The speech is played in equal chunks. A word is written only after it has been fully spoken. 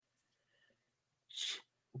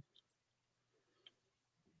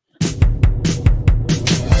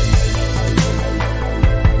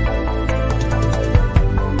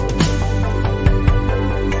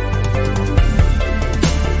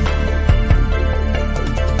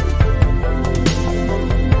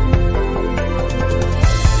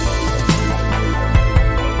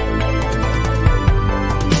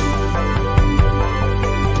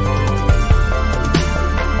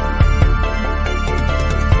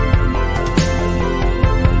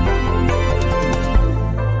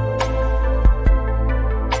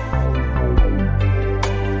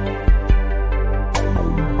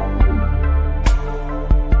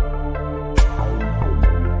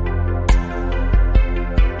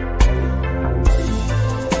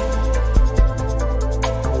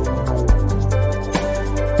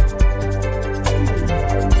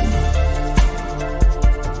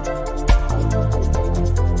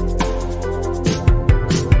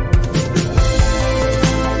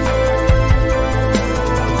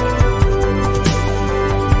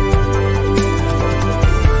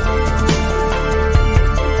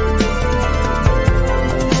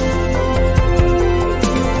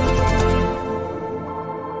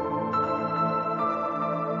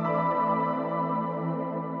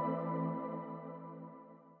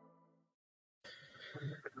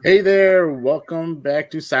Hey there, welcome back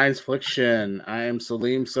to Science Fiction. I am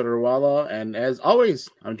Salim Sutterwala, and as always,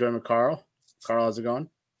 I'm joined with Carl. Carl, how's it going?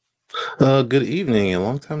 Good evening. A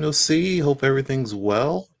long time no see. Hope everything's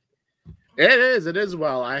well. It is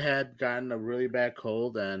well. I had gotten a really bad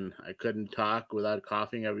cold and I couldn't talk without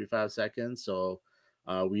coughing every 5 seconds. So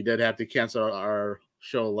we did have to cancel our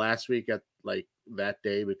show last week at like that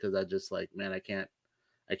day because I just like, man, I can't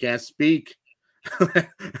speak. I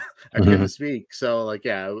couldn't Mhm. speak. So like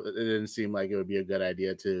yeah, it didn't seem like it would be a good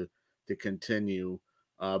idea to continue.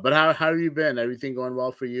 But how have you been? Everything going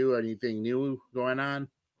well for you? Anything new going on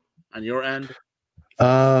your end?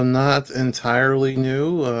 Not entirely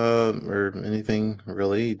new, or anything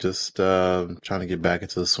really. Just trying to get back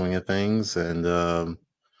into the swing of things. And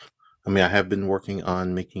I have been working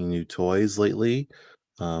on making new toys lately.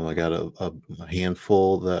 I got a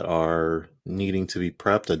handful that are needing to be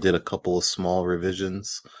prepped. I did a couple of small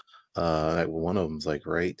revisions. One of them's like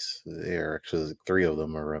right there. Actually, three of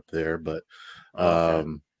them are up there, but Oh, okay.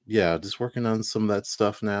 yeah, just working on some of that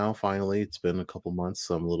stuff now. Finally, it's been a couple months,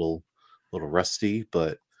 so I'm a little rusty,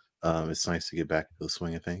 but it's nice to get back into the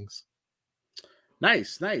swing of things.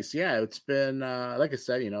 Nice, nice. Yeah, it's been like I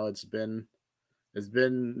said, it's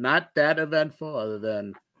been not that eventful other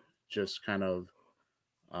than just kind of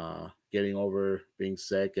getting over being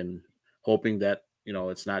sick and hoping that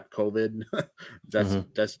it's not COVID. that's Hmm.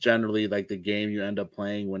 that's generally like the game you end up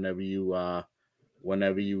playing whenever you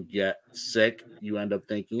get sick. You end up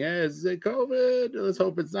thinking, "Hey, is it COVID? Let's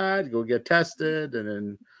hope it's not." You go get tested, and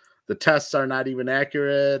then the tests are not even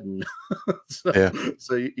accurate, and so, Yeah.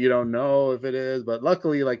 so you don't know if it is. But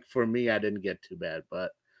luckily, like for me, I didn't get too bad.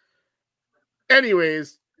 But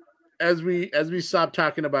anyways, as we stop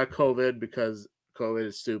talking about COVID because COVID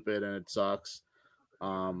is stupid and it sucks.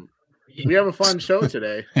 Um, we have a fun show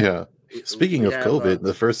today. Yeah. Speaking We of have COVID,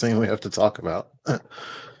 the first thing we have to talk about.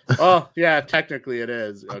 oh yeah, technically it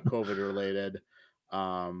is COVID related.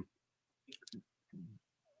 Um,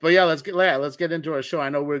 but yeah, let's get into our show. I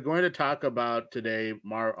know we're going to talk about today,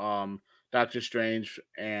 Doctor Strange,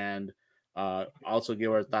 and also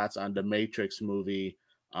give our thoughts on the Matrix movie.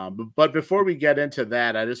 But before we get into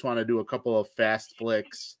that, I just want to do a couple of fast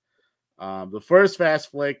flicks. The first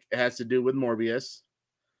fast flick has to do with Morbius.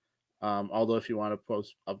 Although if you want to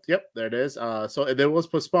post up, yep, there it is. So it was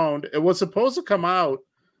postponed. It was supposed to come out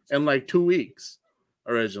in like 2 weeks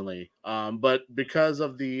originally. But because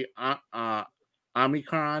of the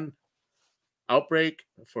Omicron outbreak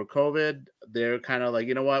for COVID, they're kind of like,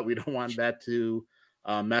 you know what, we don't want that to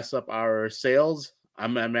mess up our sales. I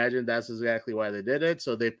imagine that's exactly why they did it.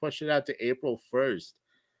 So they pushed it out to April 1st,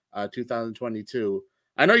 2022.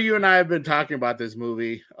 I know you and I have been talking about this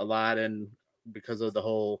movie a lot, and because of the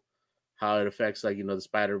whole how it affects like the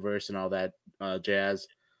Spider Verse and all that jazz.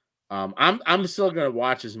 I'm still gonna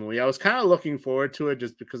watch this movie. I was kind of looking forward to it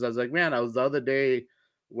just because I was like, man, I was the other day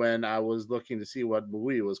when I was looking to see what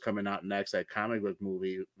movie was coming out next, like comic book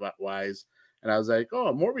movie wise. And I was like,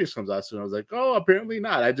 oh, Morbius comes out soon. I was like, oh, apparently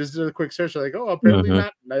not. I just did a quick search. Like, oh, apparently Hmm.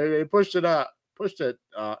 not. They pushed it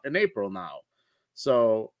in April now.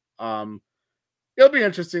 So it'll be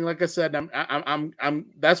interesting. Like I said,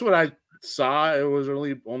 that's what I saw. It was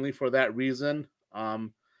really only for that reason.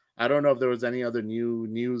 I don't know if there was any other new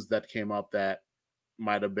news that came up that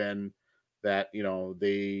might have been that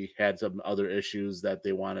they had some other issues that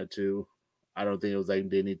they wanted to. I don't think it was like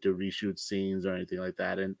they need to reshoot scenes or anything like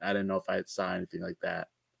that, and I didn't know if I saw anything like that.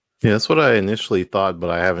 Yeah, that's what I initially thought, but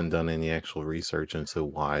I haven't done any actual research into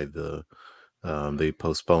why they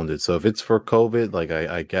postponed it. So if it's for COVID, like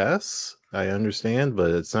I guess I understand,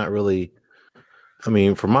 but it's not really. I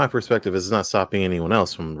mean, from my perspective, it's not stopping anyone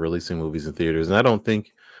else from releasing movies in theaters, and I don't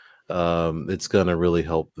think it's gonna really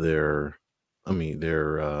help their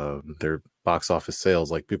box office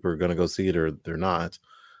sales. Like people are gonna go see it or they're not.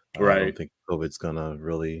 I don't Right? think COVID's gonna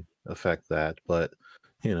really affect that, but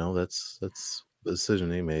that's the decision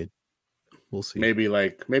they made. We'll see. Maybe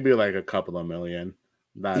like a couple of million.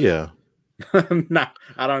 Not Yeah. not.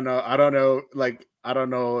 I don't know. Like I don't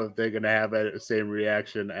know if they're gonna have the same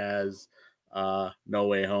reaction as No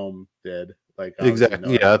Way Home did. Like obviously Exactly.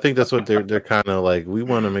 no. Yeah, I think that's what they're kind of like. We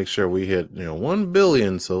want to make sure we hit 1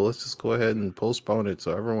 billion, so let's just go ahead and postpone it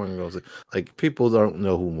so everyone goes. Like people don't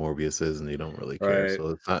know who Morbius is and they don't really care, Right. so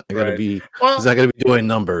it's not gonna Right. be it's Well, not gonna be doing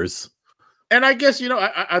numbers. and I guess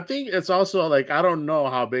I think it's also like I don't know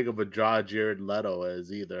how big of a draw Jared Leto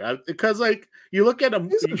is either, because like you look at him,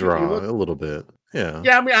 He's a you draw look. a little bit. Yeah.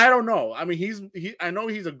 Yeah, I mean, I don't know. I mean, I know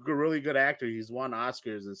he's a really good actor. He's won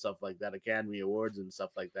Oscars and stuff like that, Academy Awards and stuff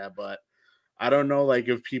like that. But I don't know, like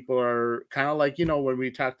if people are kind of like when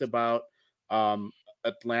we talked about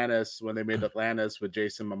Atlantis, when they made Atlantis with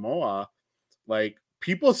Jason Momoa, like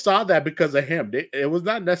people saw that because of him. It was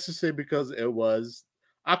not necessarily because it was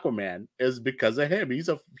Aquaman. It's because of him. He's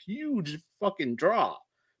a huge fucking draw.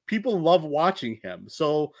 People love watching him.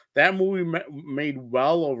 So that movie made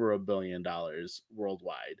well over $1 billion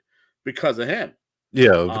worldwide because of him.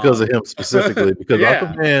 Yeah, because of him specifically. Because Yeah.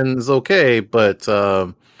 Aquaman is okay, but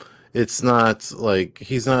it's not like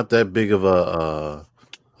he's not that big of a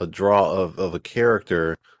draw of a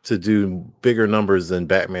character to do bigger numbers than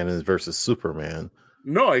Batman versus Superman.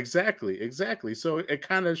 No, exactly. So it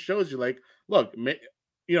kind of shows you, like, look,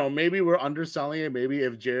 maybe we're underselling it. Maybe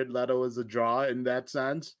if Jared Leto is a draw in that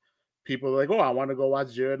sense, people are like, oh, I want to go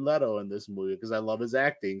watch Jared Leto in this movie because I love his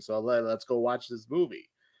acting. So let's go watch this movie.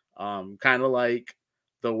 Kind of like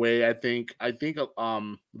the way I think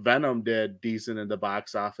Venom did decent in the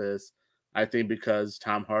box office. I think because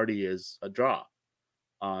Tom Hardy is a draw.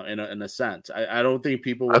 In a sense, I don't think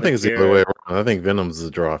people I would think have it's the other way cared. around. I think Venom's the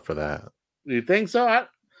draw for that. You think so?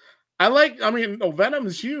 I mean, no, Venom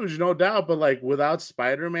is huge, no doubt, but like without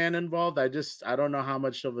Spider-Man involved, I don't know how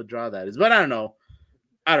much of a draw that is. But I don't know.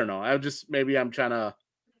 I don't know. Maybe I'm trying to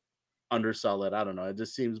undersell it. I don't know. It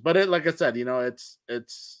just seems, but it, like I said,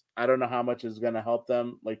 it's I don't know how much is gonna help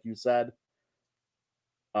them, like you said.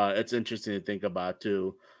 It's interesting to think about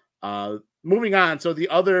too. Moving on. So the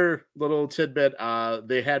other little tidbit,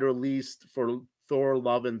 they had released for Thor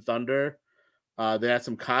Love and Thunder. They had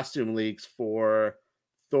some costume leaks for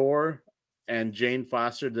Thor and Jane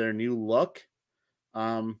Foster, their new look.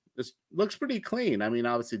 This looks pretty clean. I mean,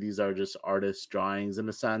 obviously these are just artist drawings in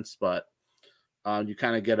a sense, but you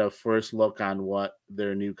kind of get a first look on what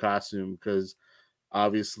their new costume, because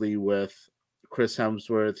obviously with Chris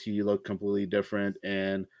Hemsworth, he looked completely different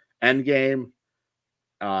in Endgame.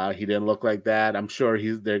 He didn't look like that. I'm sure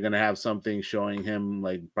they're gonna have something showing him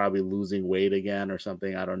like probably losing weight again or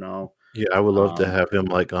something. I don't know. Yeah, I would love to Um, have him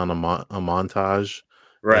like on a montage of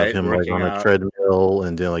right, him like working on a out. treadmill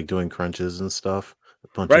and then like doing crunches and stuff,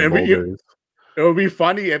 Right. punching boulders. It would be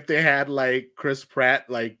funny if they had like Chris Pratt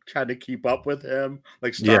like trying to keep up with him,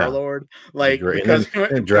 like Star Yeah, Lord, be like great. because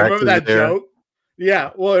And Drax remember is that there. joke?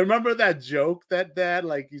 Yeah, well, remember that joke that dad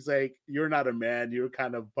like he's like, "You're not a man, you're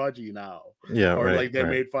kind of pudgy now," Yeah, or right, like they right.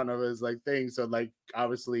 made fun of his like thing. So like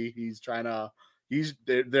obviously he's trying to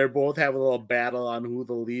they're both having a little battle on who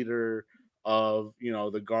the leader of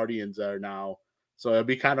the Guardians are now. So it'd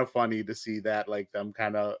be kind of funny to see that, like them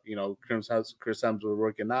kind of, Chris Hemsworth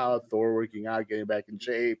working out, Thor working out, getting back in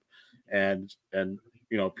shape, and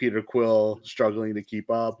Peter Quill struggling to keep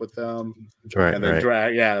up with them, Right, and then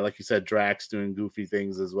right. yeah, like you said, Drax doing goofy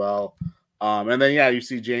things as well. And then yeah, you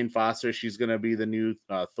see Jane Foster, she's gonna be the new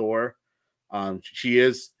Thor.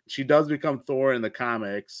 She does become Thor in the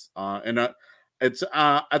comics, and it's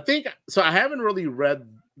I think so. I haven't really read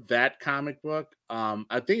that comic book.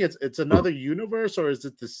 I think it's Ooh, another universe, or is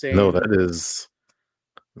it the no, same? that is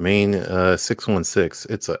main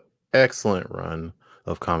 616. It's an excellent run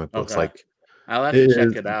of comic books. Okay, Like I'll have to it check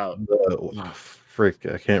is it out. frick,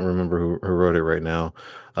 I can't remember who wrote it right now.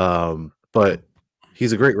 But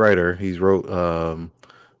he's a great writer. He's wrote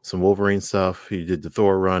some Wolverine stuff. He did the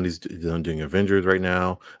Thor run. He's doing Avengers right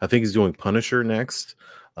now. I think he's doing Punisher next.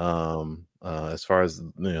 As far as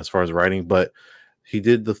as far as writing, but he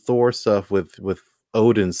did the Thor stuff with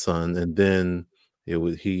Odin's son, and then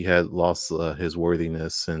he had lost his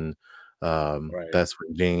worthiness, and Right. that's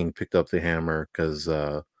when Jane picked up the hammer because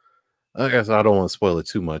I guess I don't want to spoil it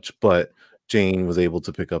too much, but Jane was able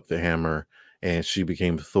to pick up the hammer and she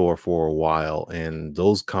became Thor for a while. And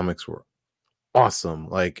those comics were awesome.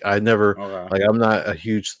 Okay. I'm not a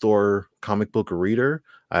huge Thor comic book reader.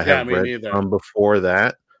 I Yeah, have me read neither. some before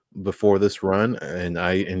that, before this run, and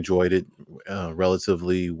I enjoyed it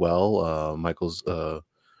relatively well. Michael's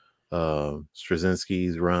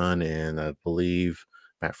Straczynski's run, and I believe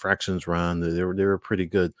Matt Fraction's run. They were pretty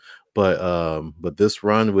good, but this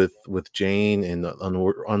run with Jane and the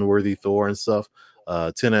Unworthy Thor and stuff,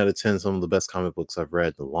 10 out of 10. Some of the best comic books I've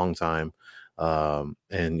read in a long time.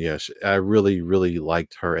 And yeah, I really really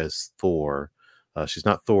liked her as Thor. She's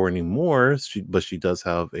not Thor anymore, but she does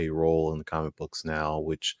have a role in the comic books now,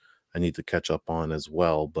 which I need to catch up on as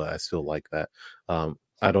well. But I still like that.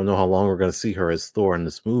 I don't know how long we're going to see her as Thor in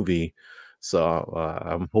this movie. So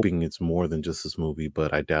I'm hoping it's more than just this movie,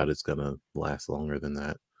 but I doubt it's going to last longer than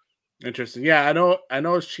that. Interesting. Yeah, I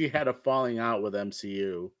know she had a falling out with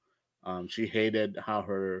MCU. She hated how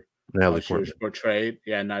Natalie she was Portman. portrayed.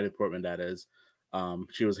 Yeah, Natalie Portman, that is.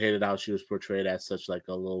 She was hated how she was portrayed as such like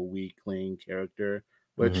a little weakling character,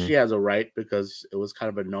 which Hmm. she has a right because it was kind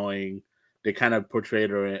of annoying. They kind of portrayed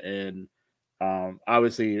her in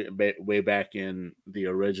Obviously, way back in the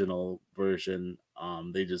original version,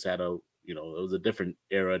 they just had a it was a different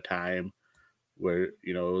era time where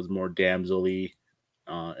it was more damselly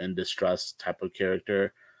in distress type of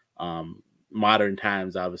character. Modern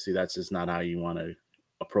times, obviously, that's just not how you want to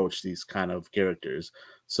approach these kind of characters. Hmm.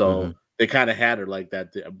 So they kind of had her like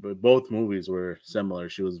that. But both movies were similar.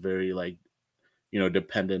 She was very like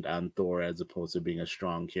dependent on Thor as opposed to being a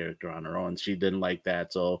strong character on her own. She didn't like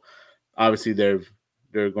that, so obviously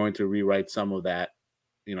they're going to rewrite some of that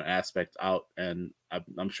aspect out, and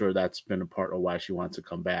I'm sure that's been a part of why she wants to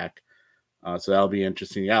come back. So that'll be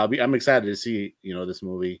interesting. Yeah, I'm excited to see this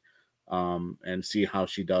movie, and see how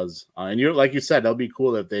she does. And you're like you said, that'll be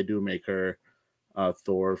cool if they do make her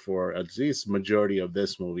Thor for at least majority of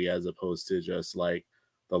this movie, as opposed to just like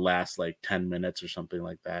the last like 10 minutes or something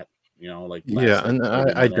like that. Like Yeah, last like and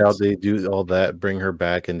 30 I doubt minutes. they do all that, bring her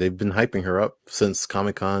back, and they've been hyping her up since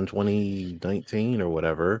Comic-Con 2019 or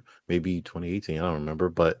whatever, maybe 2018, I don't remember,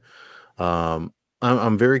 but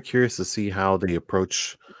I'm very curious to see how they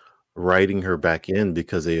approach writing her back in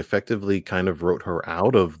because they effectively kind of wrote her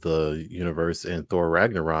out of the universe in Thor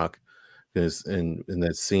Ragnarok. Because in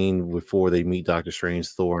that scene before they meet Doctor Strange,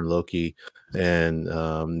 Thor, and Loki, and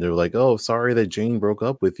they're like, "Oh, sorry that Jane broke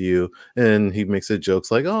up with you," and he makes it jokes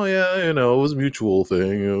like, "Oh yeah, it was a mutual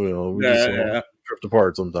thing. We just Yeah, yeah, drift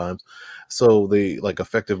apart sometimes." So they like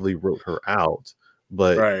effectively wrote her out.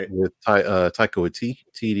 But right, with Taika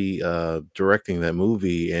Waititi directing that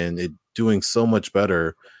movie and it doing so much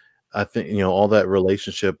better, I think all that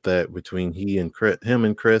relationship that between him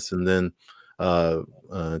and Chris, and then uh,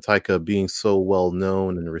 Taika being so well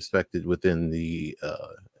known and respected within the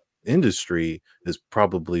industry is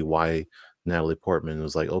probably why Natalie Portman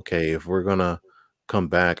was like, okay, if we're gonna come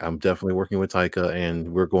back, I'm definitely working with Taika, and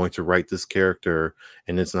we're going to write this character,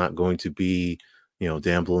 and it's not going to be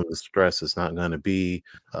damsel in distress. It's not going to be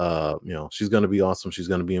she's going to be awesome. She's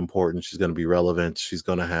going to be important. She's going to be relevant. She's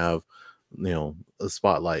going to have a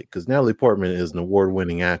spotlight because Natalie Portman is an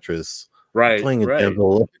award-winning actress right, playing a right,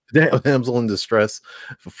 damsel in distress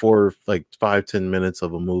for like 5-10 minutes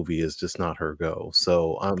of a movie is just not her go.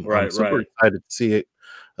 So I'm right, super right. excited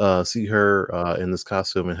to see her in this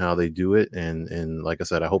costume and how they do it. And like I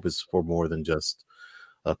said, I hope it's for more than just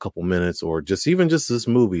a couple minutes or just this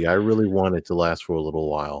movie. I really want it to last for a little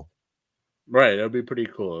while. Right, it'll be pretty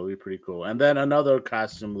cool. It'll be pretty cool. And then another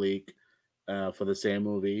costume leak for the same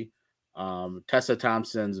movie. Tessa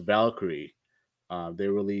Thompson's Valkyrie. They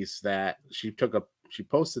released that. She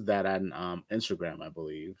posted that on Instagram, I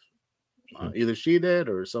believe. Mhm. Either she did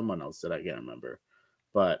or someone else did. I can't remember.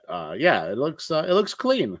 But yeah, it looks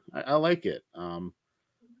clean. I like it.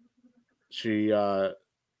 She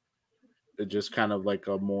it just kind of like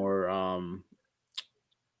a more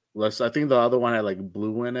less. I think the other one had like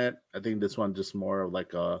blue in it. I think this one just more of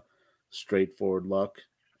like a straightforward look.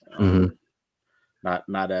 Mhm. Um,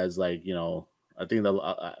 not as like I think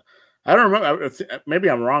I don't remember if, maybe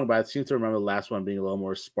I'm wrong, but I seem to remember the last one being a little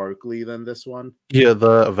more sparkly than this one. Yeah,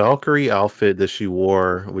 the Valkyrie outfit that she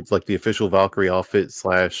wore, which like the official Valkyrie outfit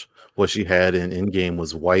slash what she had in Endgame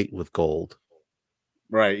was white with gold.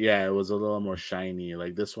 Right, yeah, it was a little more shiny.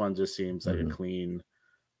 Like this one just seems like a Mhm. clean.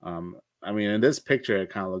 I mean, in this picture, it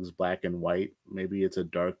kind of looks black and white. Maybe it's a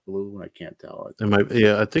dark blue. I can't tell. I It think might, it's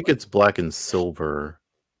yeah, I black and think white. it's black and silver,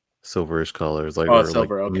 silverish colors, like Oh, or like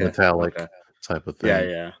silver. Okay, okay. metallic type of Yeah, thing.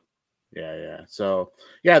 yeah, yeah, yeah. So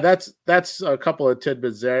yeah, that's a couple of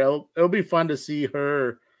tidbits there. It'll be fun to see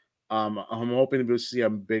her. I'm hoping to see a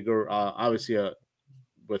bigger, obviously,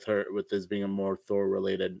 with her with this being a more Thor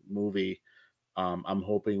related movie. I'm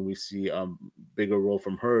hoping we see a bigger role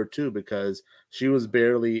from her too because she was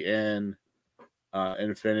barely in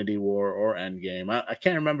Infinity War or Endgame. I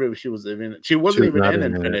can't remember if she She wasn't was even not in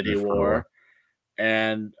in Infinity it for a while. War,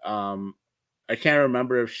 and I can't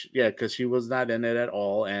remember if yeah, because she was not in it at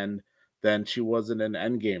all, and then she wasn't in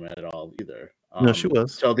Endgame at all either. No, she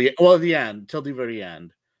was. Till the very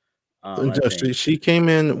end. I She think. came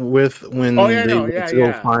in with Oh when yeah, they no, went yeah, to go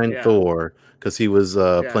yeah, find yeah, Thor because he was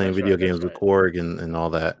yeah. playing That's video right. That's games with right. Korg and all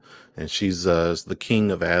that, and she's the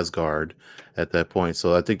king of Asgard at that point.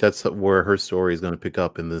 So I think that's where her story is going to pick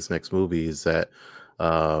up in this next movie. Is that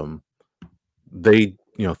um, they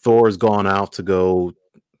Thor's gone out to go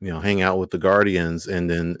hang out with the Guardians, and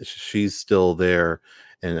then she's still there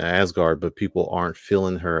in Asgard, but people aren't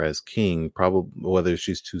feeling her as king, probably whether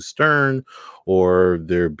she's too stern or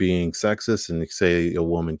they're being sexist and they say a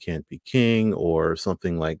woman can't be king or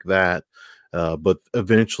something like that. But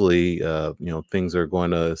eventually things are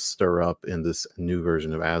going to stir up in this new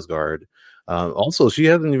version of Asgard. Also, she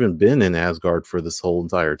hasn't even been in Asgard for this whole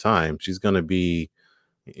entire time. She's going to be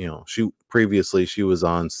she previously she was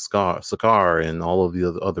on Sakaar and all of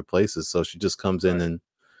the other places, so she just comes in Right. and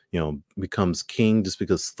becomes king just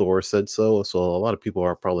because Thor said so. So a lot of people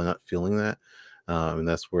are probably not feeling that, and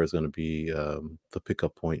that's where it's going to be the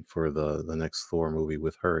pickup point for the next Thor movie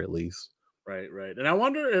with her, at least. Right, right. And I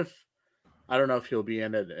wonder if I don't know if he'll be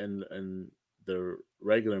in it in the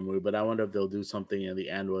regular movie, but I wonder if they'll do something in the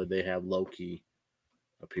end where they have Loki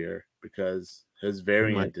appear because his They might.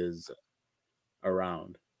 variant is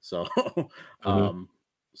around. So Mhm. um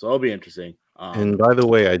so it'll be interesting. And by the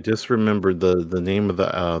way, I just remembered the name of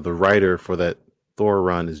the writer for that Thor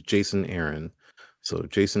run is Jason Aaron. So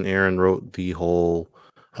Jason Aaron wrote the whole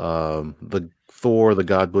the Thor the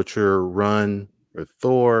God Butcher run for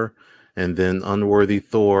Thor, and then Unworthy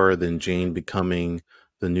Thor, then Jane becoming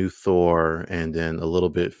the new Thor, and then a little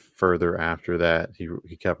bit further after that,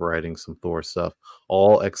 he kept writing some Thor stuff.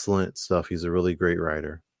 All excellent stuff. He's a really great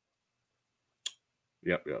writer.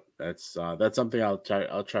 Yep, yep. That's something I'll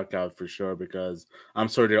check out for sure because I'm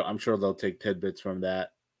sure they'll take tidbits from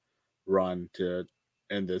that run to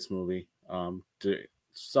in this movie. To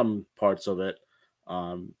some parts of it.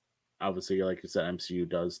 Um, Obviously, like you said, MCU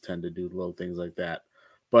does tend to do little things like that.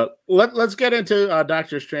 But let's get into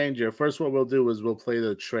Doctor Strange here. First, what we'll do is we'll play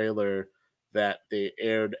the trailer that they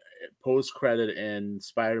aired post credit in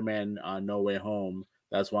Spider-Man No Way Home.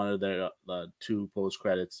 That's one of the two post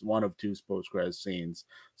credits, one of two post credit scenes.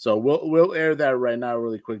 So we'll air that right now,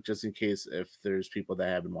 really quick, just in case if there's people that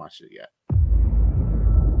haven't watched it yet.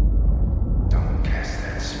 Don't cast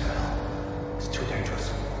that spell. It's too dangerous.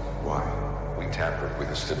 Why? We tampered with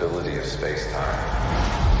the stability of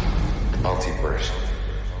space-time. The multiverse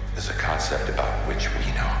is a concept about which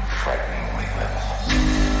we know frighteningly little.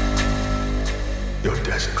 Your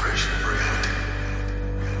desecration of reality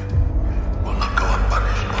will not go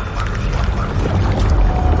unpunished.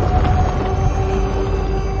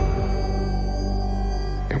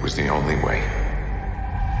 It was the only way.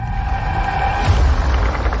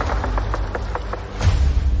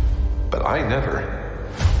 But I never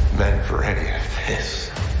meant for any of this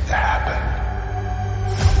to happen.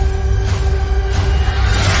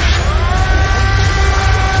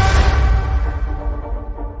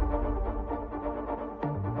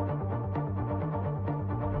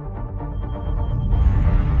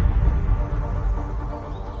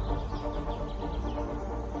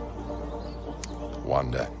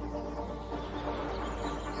 Wanda.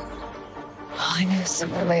 I knew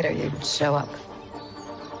sooner or later you'd show up.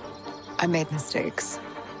 I made mistakes,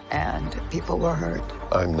 and people were hurt.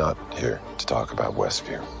 I'm not here to talk about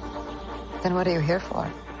Westview. Then what are you here for?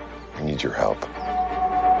 I need your help.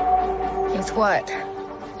 With what?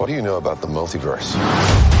 What do you know about the multiverse?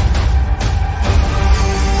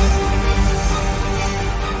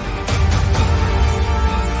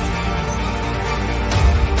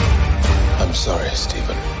 I'm sorry,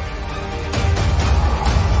 Stephen.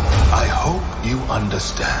 I hope you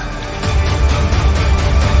understand.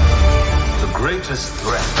 The greatest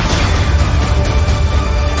threat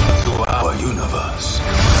to our universe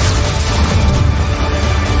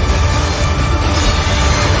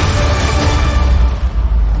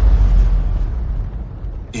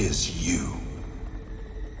is you.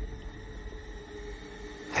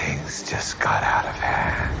 Things just got out of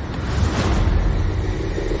hand.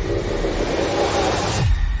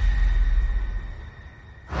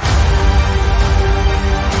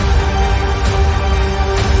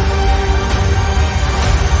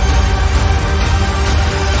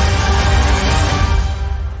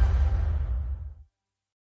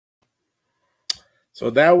 So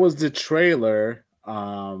that was the trailer.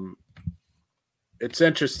 It's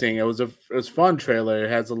interesting. It was a fun trailer. It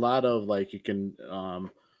has a lot of like you can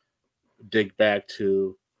dig back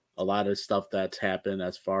to a lot of stuff that's happened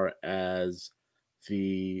as far as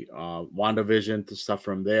the WandaVision the stuff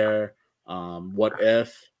from there. What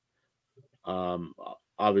if?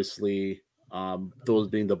 Obviously, those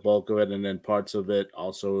being the bulk of it, and then parts of it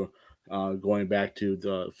also going back to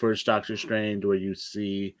the first Doctor Strange, where you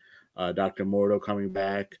see Doctor Mordo coming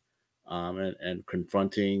back and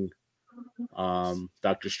confronting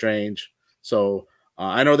Doctor Strange. So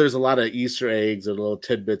I know there's a lot of Easter eggs and little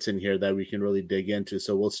tidbits in here that we can really dig into.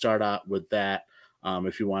 So we'll start out with that.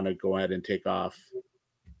 If you want to go ahead and take off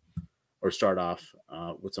or start off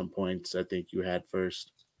with some points, I think you had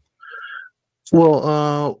first.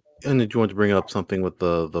 Well, and did you want to bring up something with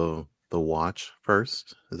the watch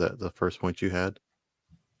first? Is that the first point you had?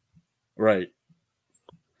 Right.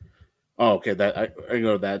 Oh, okay. That I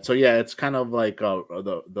know that. So yeah, it's kind of like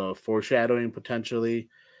the foreshadowing potentially.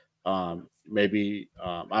 Maybe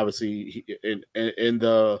obviously in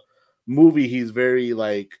the movie he's very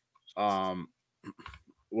like um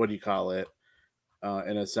what do you call it?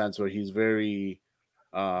 In a sense where he's very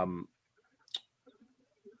um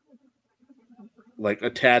like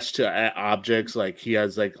attached to objects. Like he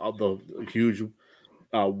has like all the huge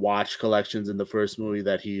watch collections in the first movie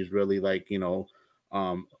that he's really like,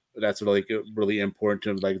 um that's really really important to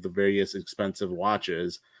him, like the various expensive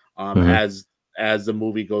watches. Hmm. As the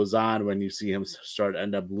movie goes on, when you see him start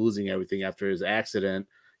end up losing everything after his accident,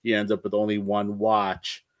 he ends up with only one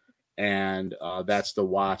watch, and that's the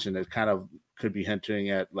watch, and it kind of could be hinting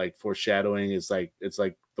at like foreshadowing. Is like it's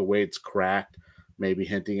like the way it's cracked, maybe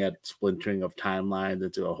hinting at splintering of timelines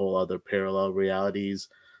into a whole other parallel realities.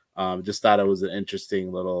 Just thought it was an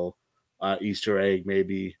interesting little Easter egg,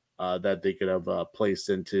 maybe that they could have placed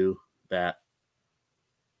into that.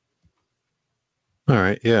 All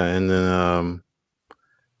right, yeah, and then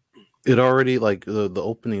it already like the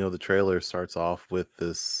opening of the trailer starts off with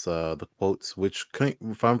this the quotes, which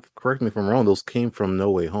if I'm correct me if I'm wrong, those came from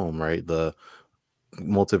No Way Home, right? The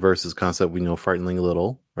multiverses concept we know frighteningly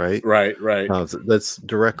little, right? Right, right, That's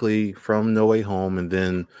directly from No Way Home, and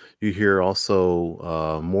then you hear also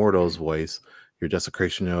Mordo's voice. Your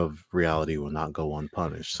desecration of reality will not go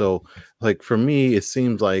unpunished. So, like for me, it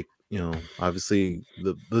seems like obviously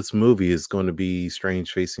this movie is going to be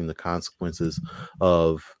Strange facing the consequences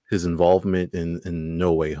of his involvement in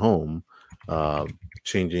No Way Home, uh,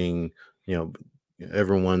 changing you know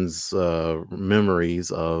everyone's memories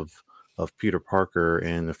of Peter Parker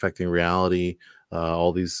and affecting reality.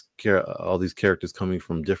 All these characters coming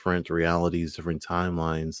from different realities, different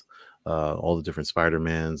timelines, all the different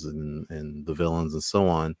Spider-Mans and the villains and so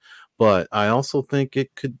on. But I also think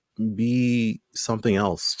it could be something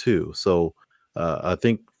else too. So I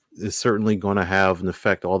think it's certainly going to have an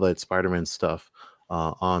effect, all that Spider-Man stuff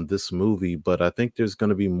on this movie, but I think there's going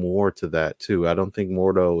to be more to that too. I don't think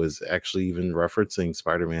Mordo is actually even referencing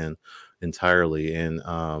Spider-Man entirely. And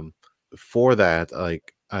for that,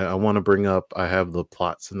 like I want to bring up, I have the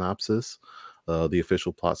plot synopsis, the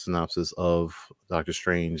official plot synopsis of Doctor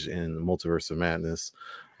Strange and the Multiverse of Madness.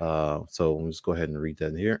 So let me just go ahead and read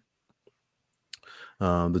that here.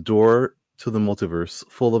 The door to the multiverse,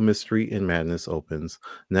 full of mystery and madness, opens.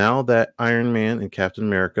 Now that Iron Man and Captain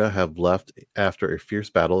America have left after a fierce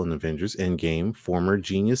battle in Avengers Endgame, former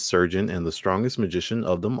genius surgeon and the strongest magician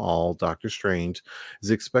of them all, Doctor Strange, is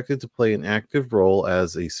expected to play an active role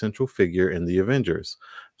as a central figure in the Avengers.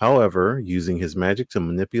 However, using his magic to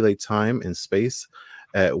manipulate time and space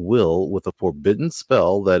at will with a forbidden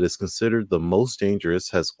spell that is considered the most dangerous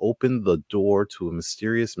has opened the door to a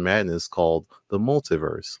mysterious madness called the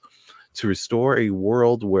multiverse. To restore a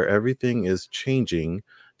world where everything is changing,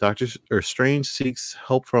 Strange seeks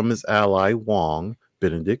help from his ally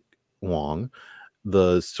Benedict Wong,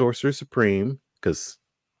 the Sorcerer Supreme, because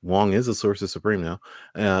Wong is a Sorcerer Supreme now,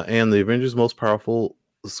 and the Avengers' most powerful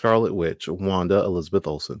Scarlet Witch, Wanda Elizabeth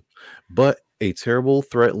Olsen. But a terrible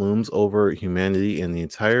threat looms over humanity and the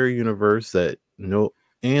entire universe that no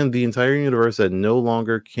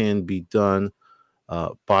longer can be done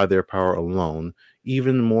by their power alone.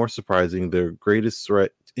 Even more surprising, their greatest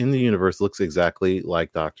threat in the universe looks exactly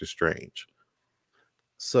like Doctor Strange.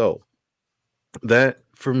 So that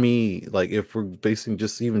for me, like if we're basing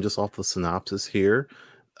just off the synopsis here,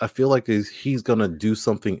 I feel like he's gonna do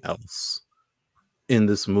something else in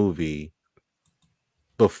this movie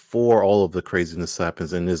before all of the craziness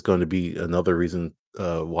happens, and there's going to be another reason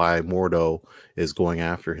why Mordo is going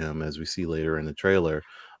after him, as we see later in the trailer,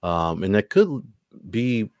 and that could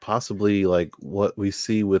be possibly like what we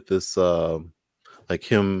see with this, like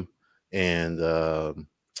him and what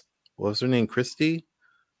was her name, Christy,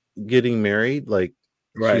 getting married, like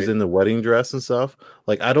she's right. in the wedding dress and stuff.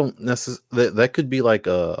 Like I don't necessarily that could be like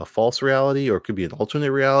a false reality, or it could be an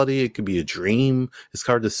alternate reality. It could be a dream. It's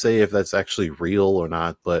hard to say if that's actually real or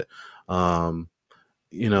not, but um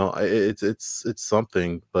it's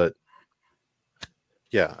something. But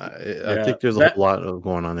yeah, I Yeah, think there's a whole that lot of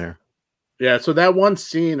going on there. yeah. So that one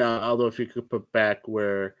scene, although if you could put back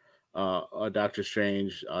where Doctor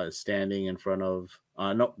Strange is standing in front of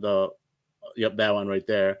no the yep, that one right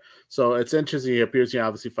there. So it's interesting. He appears to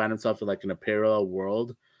obviously find himself in like in a parallel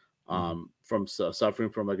world, Mhm. from suffering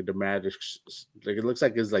from like a dramatic, like it looks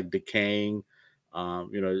like it's like decaying.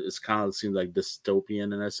 It's kind of seems like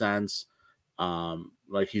dystopian in a sense.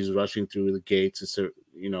 Like he's rushing through the gates to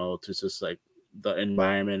just like the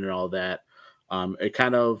environment and all that. It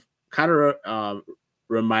kind of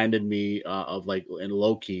reminded me of like in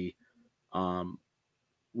Loki. Um,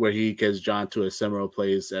 where he gets drawn to a similar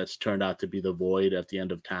place that's turned out to be the void at the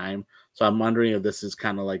end of time. So I'm wondering if this is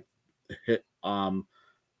kind of like hit,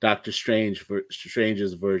 Doctor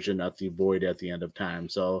Strange's version of the Void at the end of time.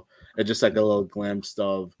 So it's just like a little glimpse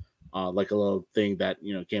of like a little thing that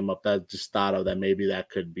came up that I just thought of that maybe that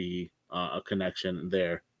could be a connection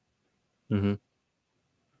there. Mm-hmm.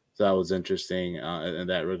 So that was interesting in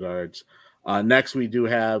that regards. Next, we do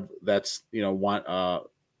have that's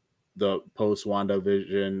the post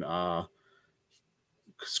WandaVision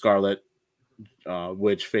Scarlet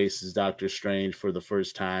Witch faces Doctor Strange for the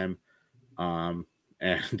first time, and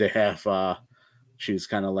they have she's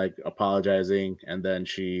kind of like apologizing, and then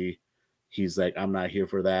he's like, "I'm not here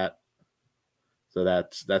for that." So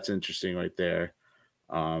that's interesting right there.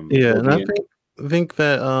 Yeah, and I think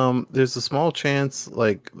that there's a small chance,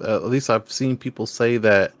 like at least I've seen people say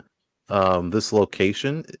that this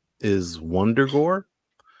location is Wondergore.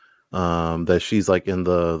 That she's like in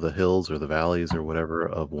the hills or the valleys or whatever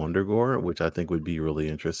of Wondergore, which I think would be really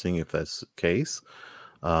interesting if that's the case.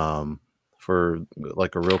 For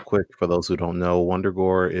like a real quick, for those who don't know,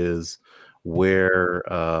 Wondergore is where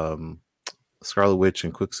Scarlet Witch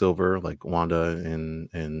and Quicksilver, like Wanda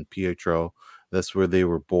and Pietro, that's where they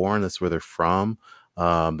were born. That's where they're from.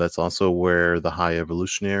 That's also where the High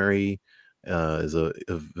Evolutionary is a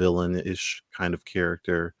villain-ish kind of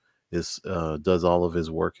character. Does all of his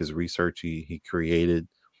work, his research. He created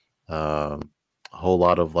a whole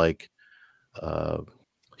lot of like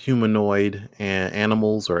humanoid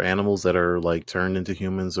animals or animals that are like turned into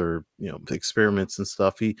humans, or experiments and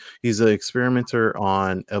stuff. He's an experimenter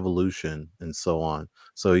on evolution and so on.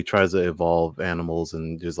 So he tries to evolve animals,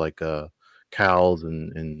 and there's like cows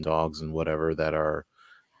and dogs and whatever that are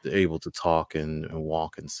able to talk and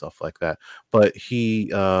walk and stuff like that. But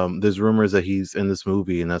there's rumors that he's in this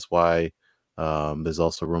movie, and that's why there's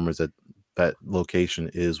also rumors that that location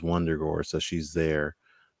is Wondergore, so she's there.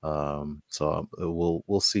 So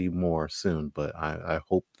we'll see more soon, but I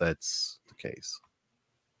hope that's the case.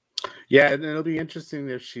 Yeah, and it'll be interesting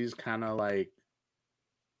if she's kind of like,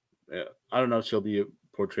 I don't know if she'll be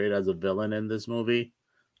portrayed as a villain in this movie.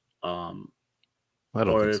 I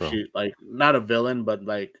don't or think if so. she like not a villain, but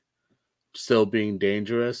like still being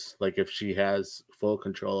dangerous. Like if she has full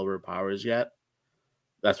control over her powers yet.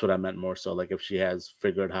 That's what I meant more so. Like if she has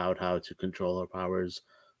figured out how to control her powers,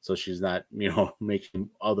 so she's not, making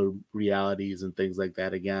other realities and things like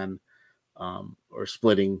that again, or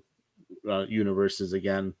splitting universes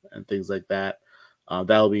again and things like that.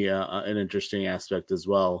 That'll be an interesting aspect as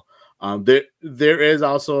well. There is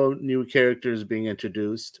also new characters being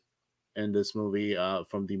introduced in this movie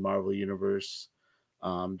from the Marvel universe.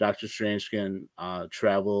 Doctor Strange can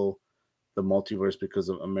travel the multiverse because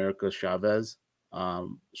of America Chavez.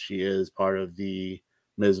 She is part of the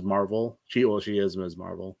Ms. Marvel. She is Ms.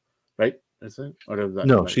 Marvel, right? Is it? Or does that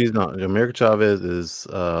No, she's not. America Chavez is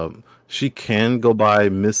she can go by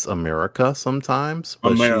Miss America sometimes,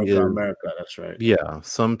 but she is, America. That's right. yeah,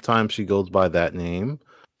 sometimes she goes by that name,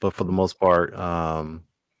 but for the most part,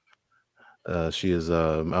 she is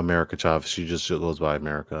America Chavez. She just goes by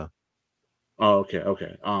America. Oh,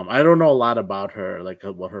 okay. I don't know a lot about her, like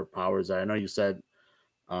what her powers are. I know you said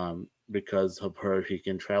because of her she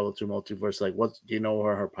can travel to multiverse. Like, what do you know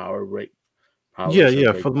her power rate?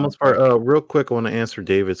 Yeah. For the most part, real quick, I want to answer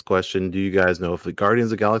David's question. Do you guys know if the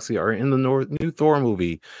Guardians of the Galaxy are in the new Thor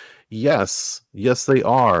movie? Yes, they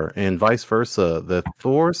are, and vice versa. The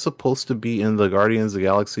Thor's supposed to be in the Guardians of the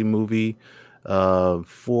Galaxy movie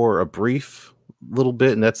for a brief little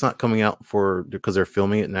bit, and that's not coming out because they're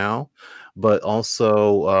filming it now. But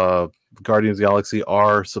also, Guardians of the Galaxy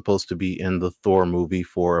are supposed to be in the Thor movie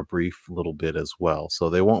for a brief little bit as well. So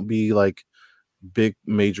they won't be like big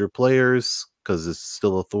major players because it's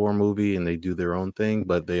still a Thor movie and they do their own thing,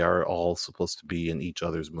 but they are all supposed to be in each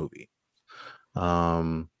other's movie.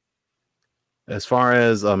 As far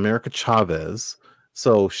as America Chavez,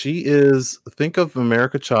 so think of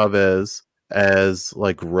America Chavez as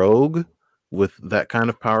like Rogue with that kind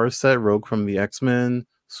of power set. Rogue from the X-Men,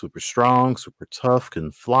 super strong, super tough,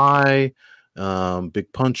 can fly,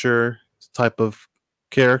 big puncher type of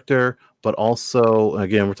character. But also,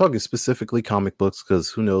 again, we're talking specifically comic books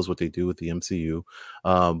because who knows what they do with the MCU.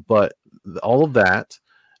 But all of that.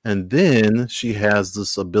 And then she has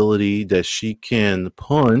this ability that she can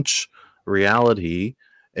punch reality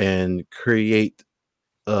and create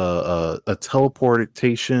a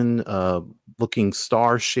teleportation looking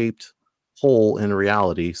star-shaped hole in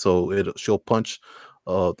reality. So she'll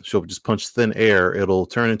just punch thin air. It'll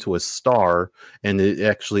turn into a star, and it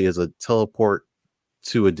actually is a teleport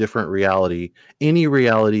to a different reality, any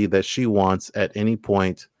reality that she wants at any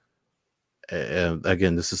point.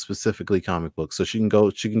 Again, this is specifically comic books, so she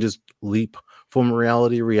can just leap from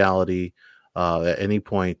reality to reality at any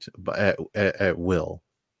point at will.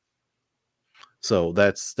 So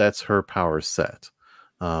that's her power set.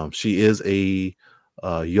 She is a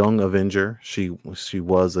young Avenger. She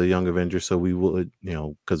was a young Avenger, so we would,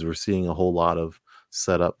 because we're seeing a whole lot of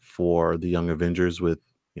setup for the young Avengers with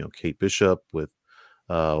Kate Bishop, with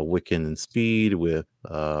Wiccan and Speed, with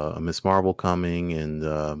Miss Marvel coming,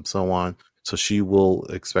 and so on. So she will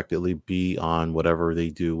expectedly be on whatever they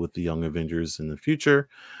do with the Young Avengers in the future,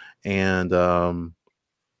 and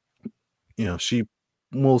she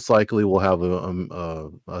most likely will have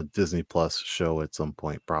a Disney Plus show at some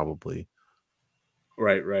point, probably.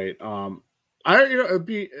 Right. It'll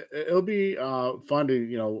be fun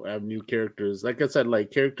to have new characters. Like I said, like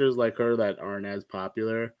characters like her that aren't as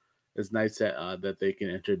popular. It's nice that they can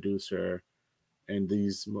introduce her in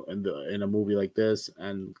in a movie like this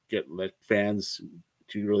and get like fans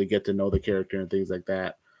to really get to know the character and things like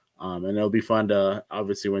that. And it'll be fun to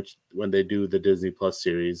obviously when they do the Disney Plus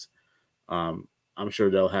series. I'm sure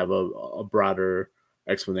they'll have a broader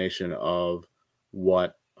explanation of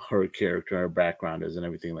what her character, her background is, and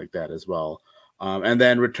everything like that as well. And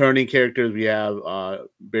then returning characters, we have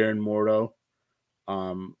Baron Mordo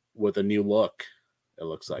with a new look. It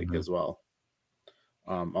looks like as well.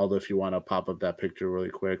 Although if you want to pop up that picture really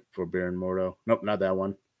quick for Baron Mordo, nope, not that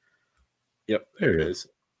one. Yep, there it is.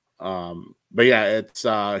 But yeah, it's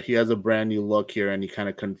he has a brand new look here, and he kind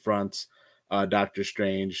of confronts Doctor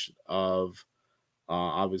Strange of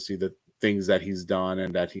obviously the things that he's done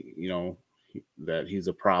and that that he's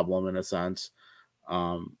a problem in a sense.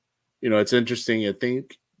 It's interesting. I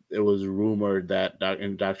think it was rumored that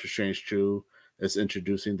in Doctor Strange 2 is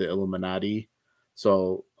introducing the Illuminati.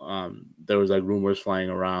 So there was like rumors flying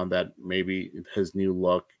around that maybe his new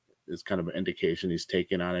look is kind of an indication he's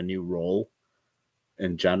taking on a new role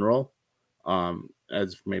in general,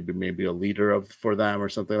 as maybe a leader for them or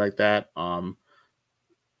something like that.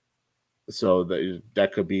 So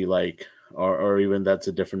that could be like, or even that's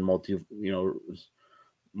a different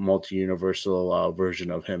multi-universal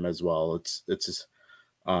version of him as well. It's just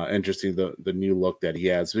interesting the new look that he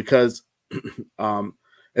has, because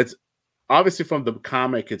it's obviously from the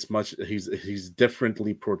comic. It's he's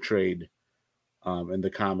differently portrayed in the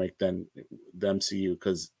comic than the MCU,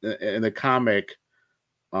 because in the comic,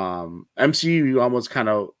 MCU you almost kind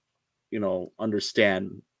of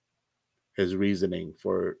understand his reasoning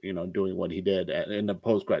for doing what he did in the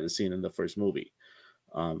post-credit scene in the first movie.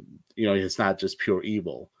 It's not just pure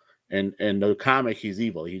evil. And in the comic, he's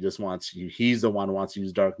evil. He's the one who wants to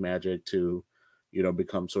use dark magic to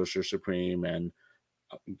become Sorcerer Supreme and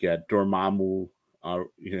get Dormammu,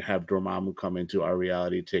 have Dormammu come into our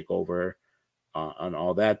reality, take over and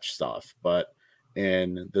all that stuff. But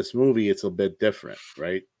in this movie, it's a bit different,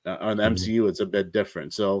 right? On the MCU, it's a bit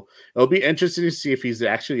different. So it'll be interesting to see if he's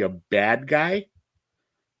actually a bad guy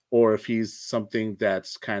or if he's something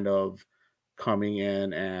that's kind of coming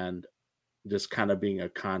in and just kind of being a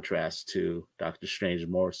contrast to Doctor Strange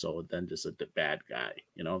more so than just a bad guy.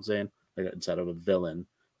 You know what I'm saying? Like instead of a villain,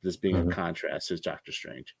 just being a contrast to Doctor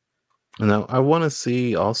Strange. And I want to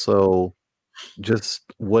see also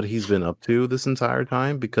just what he's been up to this entire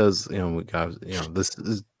time, because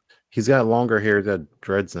he's got longer hair, he's got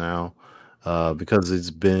dreads now, because it's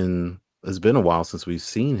been a while since we've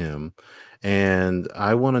seen him, and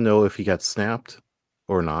I want to know if he got snapped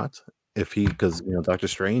or not. Because Doctor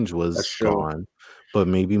Strange was gone, but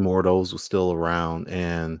maybe Mordos was still around,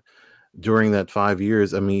 and during that 5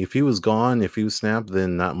 years, I mean, if he was gone, if he was snapped,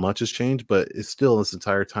 then not much has changed. But it's still, this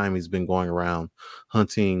entire time he's been going around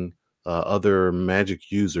hunting other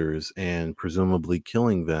magic users and presumably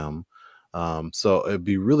killing them. So it'd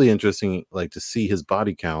be really interesting, like, to see his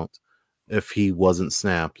body count if he wasn't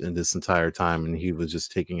snapped in this entire time and he was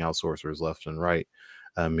just taking out sorcerers left and right.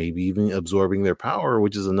 Maybe even absorbing their power,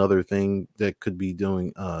 which is another thing that could be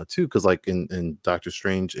doing too. Because like in Doctor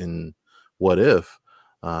Strange in What If,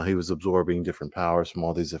 he was absorbing different powers from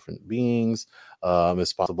all these different beings.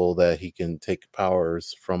 It's possible that he can take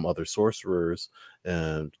powers from other sorcerers,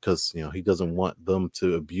 and because he doesn't want them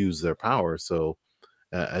to abuse their power. So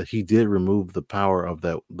he did remove the power of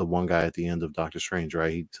the one guy at the end of Doctor Strange,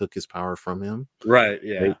 right? He took his power from him, right?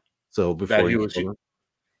 Yeah. Right? So before he was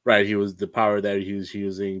right, he was the power that he was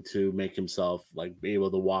using to make himself like be able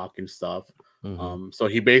to walk and stuff. So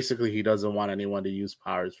he doesn't want anyone to use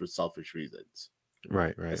powers for selfish reasons.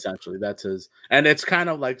 Right. Essentially, that's his, and it's kind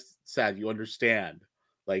of like sad. You understand,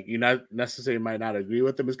 like you not necessarily might not agree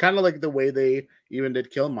with him. It's kind of like the way they even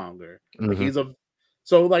did Killmonger.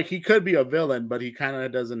 Like he could be a villain, but he kind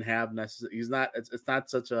of doesn't have necessarily. He's not. It's not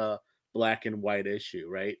such a black and white issue,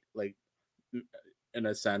 right? Like in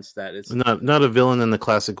a sense that it's Not a villain in the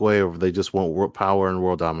classic way of they just want power and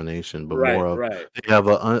world domination, but more of right. they have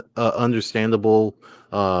a understandable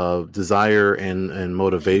desire and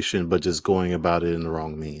motivation, but just going about it in the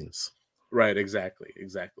wrong means. Right, exactly.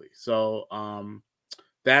 So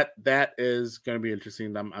that is going to be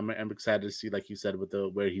interesting. I'm excited to see, like you said, with the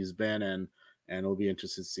where he's been, and it'll be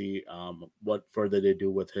interesting to see what further they do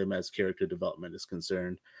with him as character development is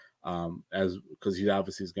concerned. As because he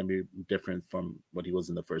obviously is going to be different from what he was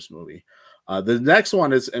in the first movie. The next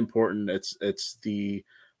one is important. It's the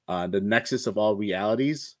nexus of all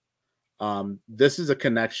realities. This is a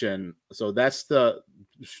connection. So that's the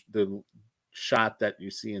shot that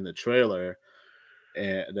you see in the trailer,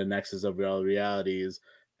 the nexus of all realities.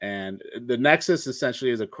 And the nexus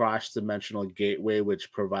essentially is a cross-dimensional gateway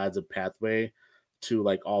which provides a pathway to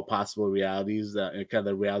like all possible realities, and kind of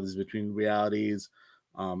the realities between realities.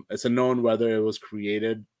 It's unknown whether it was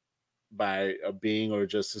created by a being or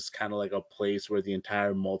just is kind of like a place where the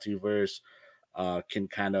entire multiverse can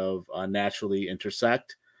kind of naturally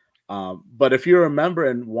intersect. But if you remember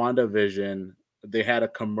in WandaVision, they had a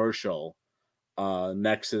commercial,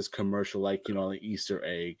 Nexus commercial, like, you know, an Easter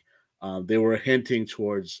egg. They were hinting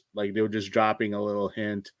towards, like, they were just dropping a little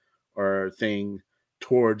hint or thing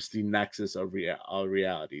towards the nexus of all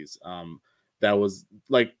realities. That was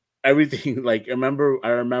like everything. Like, I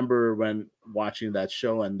remember when watching that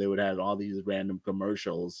show, and they would have all these random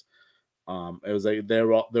commercials. It was like there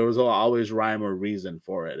was always rhyme or reason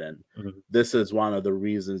for it, and this is one of the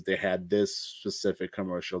reasons they had this specific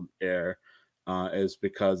commercial air. Is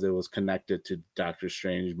because it was connected to Doctor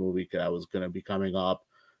Strange movie that was going to be coming up,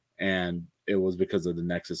 and it was because of the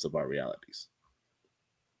nexus of our realities.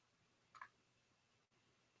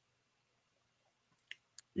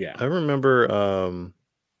 Yeah, I remember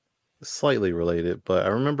slightly related, but I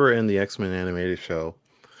remember in the X-Men animated show,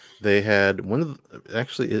 they had one of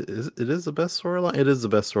actually it is the best storyline. It is the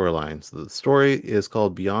best storyline. So the story is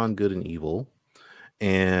called Beyond Good and Evil,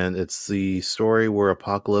 and it's the story where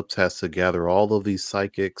Apocalypse has to gather all of these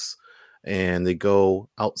psychics, and they go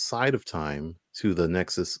outside of time to the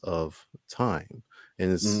nexus of time,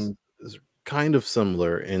 and it's kind of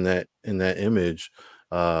similar in that image,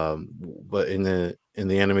 but in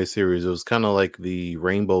the anime series, it was kind of like the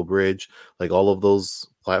Rainbow Bridge, like all of those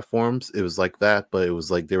platforms. It was like that, but it was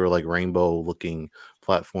like they were like rainbow looking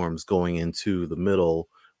platforms going into the middle,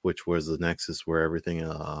 which was the nexus where everything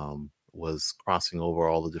was crossing over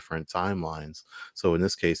all the different timelines. So in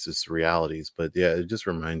this case, it's realities. But yeah, it just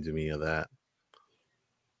reminded me of that.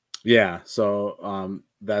 Yeah. So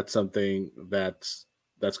that's something that's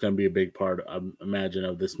going to be a big part, I imagine,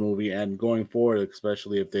 of this movie, and going forward,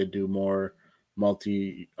 especially if they do more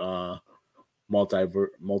multiverse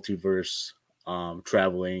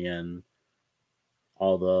traveling and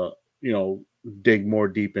all the, you know, dig more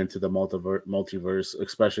deep into the multiverse.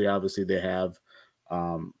 Especially, obviously, they have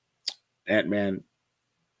Ant-Man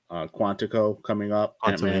Quantico coming up.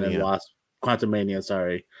 Ant-Man and Wasp. Quantumania,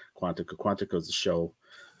 sorry. Quantico is a show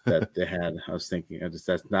that they had. I was thinking,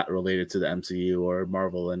 that's not related to the MCU or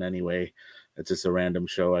Marvel in any way. It's just a random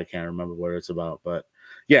show. I can't remember what it's about. But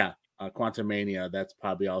yeah, Quantumania, that's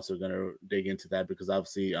probably also going to dig into that, because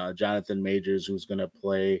obviously Jonathan Majors, who's going to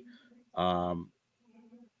play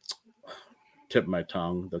tip my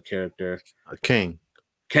tongue, the character Kang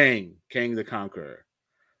the Conqueror.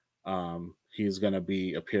 He's going to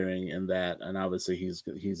be appearing in that, and obviously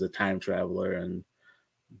he's a time traveler and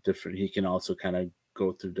different. He can also kind of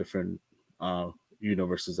go through different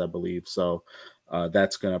universes, I believe. So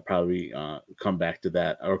that's going to probably come back to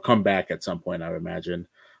that, or come back at some point, I would imagine.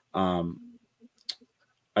 I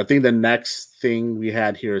think the next thing we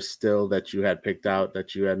had here still that you had picked out,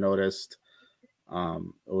 that you had noticed, it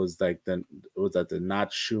was like the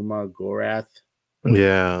Natshuma Gorath.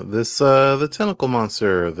 Yeah, this the tentacle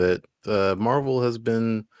monster that Marvel has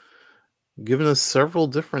been giving us several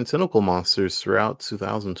different tentacle monsters throughout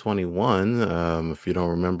 2021. If you don't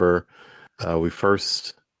remember, we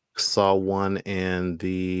first saw one in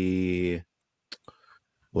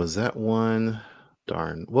was that one?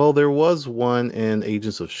 Darn. Well, there was one in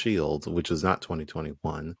Agents of S.H.I.E.L.D., which is not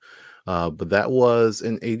 2021. But that was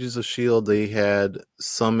in Agents of S.H.I.E.L.D. They had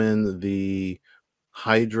summoned the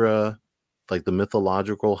Hydra, like the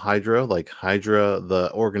mythological Hydra. Like Hydra,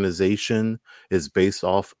 the organization, is based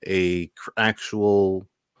off actual,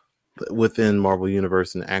 within Marvel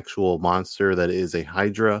Universe, an actual monster that is a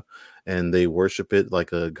Hydra, and they worship it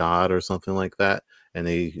like a god or something like that. And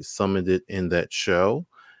they summoned it in that show.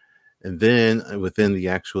 And then within the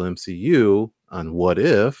actual MCU, on What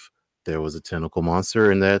If, there was a tentacle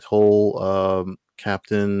monster in that whole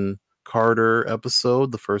Captain Carter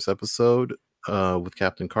episode, the first episode with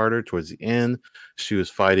Captain Carter towards the end. She was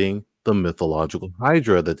fighting the mythological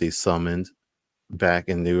Hydra that they summoned back,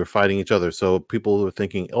 and they were fighting each other. So people were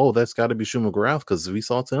thinking, "Oh, that's got to be Shuma Gorath because we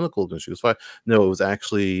saw tentacles and she was fighting." No, it was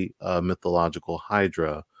actually a mythological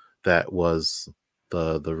Hydra that was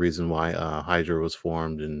the reason why Hydra was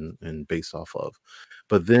formed and based off of.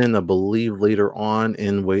 But then I believe later on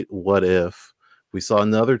in What If, we saw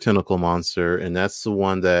another tentacle monster, and that's the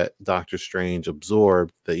one that Doctor Strange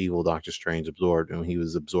absorbed. The evil Doctor Strange absorbed, and he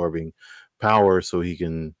was absorbing power so he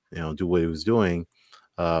can do what he was doing.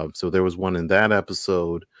 So there was one in that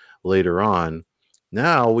episode later on.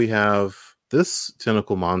 Now we have this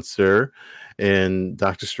tentacle monster in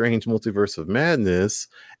Doctor Strange Multiverse of Madness,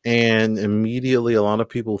 and immediately a lot of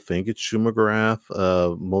people think it's Shuma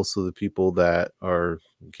Gorath. Most of the people that are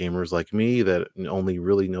gamers like me that only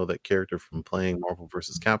really know that character from playing Marvel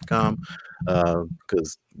vs. Capcom,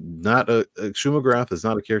 because Shuma Gorath is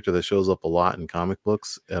not a character that shows up a lot in comic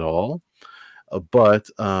books at all. But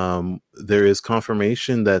there is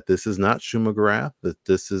confirmation that this is not Shuma Gorath, that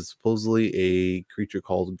this is supposedly a creature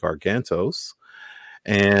called Gargantos.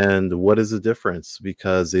 And what is the difference?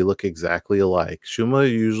 Because they look exactly alike. Shuma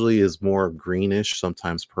usually is more greenish,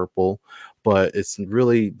 sometimes purple, but it's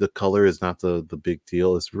really, the color is not the big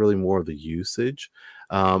deal. It's really more of the usage.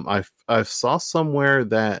 I saw somewhere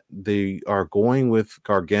that they are going with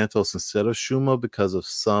Gargantos instead of Shuma because of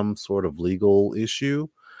some sort of legal issue.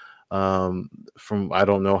 From I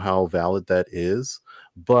don't know how valid that is,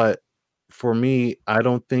 but for me, I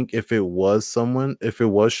don't think if it was Shuma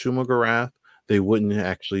Gorath, they wouldn't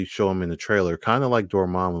actually show him in the trailer, kind of like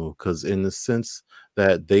Dormammu, because in the sense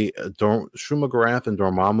that Shuma Gorath and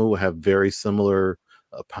Dormammu have very similar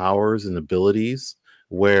powers and abilities,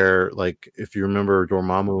 where, like, if you remember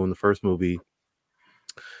Dormammu in the first movie,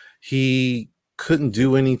 he couldn't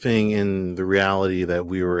do anything in the reality that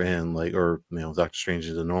we were in, Doctor Strange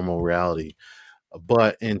is a normal reality.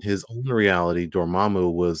 But in his own reality,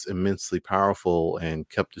 Dormammu was immensely powerful and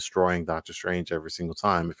kept destroying Doctor Strange every single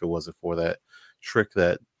time. If it wasn't for that trick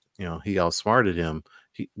that he outsmarted him,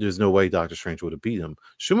 there's no way Doctor Strange would have beat him.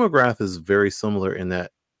 Shuma Gorath is very similar in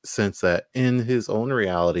that sense that in his own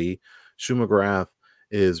reality, Shuma Gorath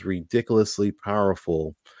is ridiculously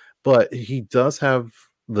powerful, but he does have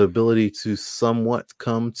the ability to somewhat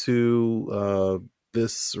come to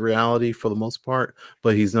this reality for the most part,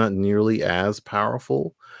 but he's not nearly as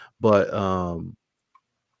powerful. But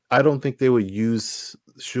I don't think they would use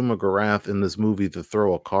Shuma Gorath in this movie to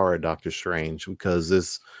throw a car at Doctor Strange, because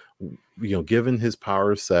this, given his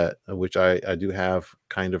power set, which I do have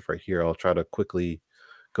kind of right here, I'll try to quickly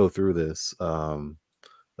go through this. Shuma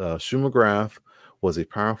Gorath was a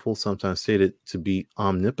powerful, sometimes stated to be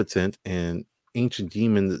omnipotent, and ancient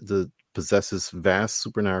demon that possesses vast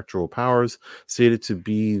supernatural powers, stated to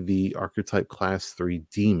be the archetype class 3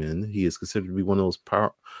 demon. He is considered to be one of those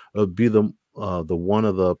one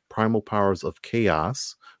of the primal powers of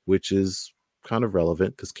chaos, which is kind of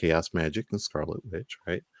relevant because chaos magic and Scarlet Witch,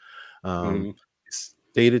 right?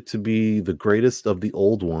 Stated to be the greatest of the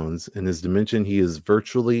old ones. In his dimension, he is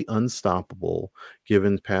virtually unstoppable.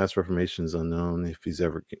 Given past reformations, unknown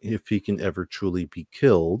if he can ever truly be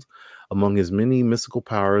killed. Among his many mystical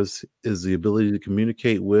powers is the ability to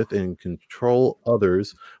communicate with and control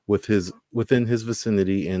others within his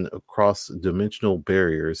vicinity and across dimensional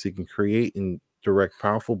barriers. He can create and direct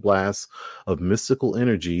powerful blasts of mystical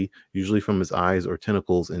energy, usually from his eyes or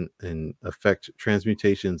tentacles, and affect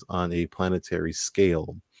transmutations on a planetary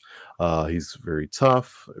scale. He's very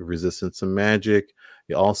tough, resistant to magic.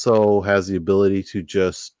 He also has the ability to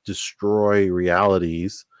just destroy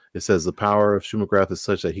realities. It says the power of Shuma Gorath is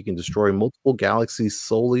such that he can destroy multiple galaxies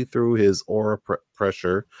solely through his aura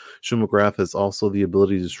pressure. Shuma Gorath has also the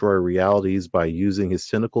ability to destroy realities by using his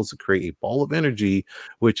tentacles to create a ball of energy,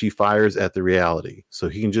 which he fires at the reality. So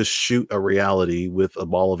he can just shoot a reality with a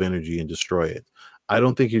ball of energy and destroy it. I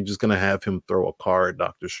don't think you're just going to have him throw a car at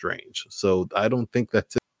Doctor Strange. So I don't think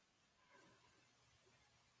that's it.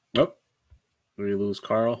 Nope. We lose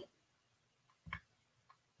Carl.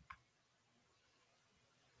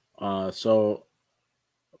 So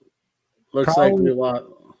looks Carl, like we lost.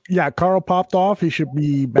 Yeah, Carl popped off. He should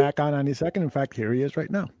be back on any second. In fact, here he is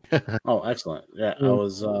right now. Oh, excellent. Yeah, I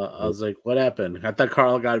was like, what happened? I thought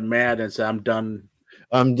Carl got mad and said, I'm done.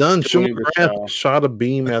 Shuma Gorath shot a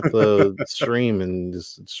beam at the stream and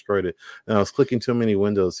just destroyed it. And I was clicking too many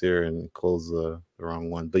windows here and closed the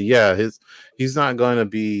wrong one. But yeah, he's not going to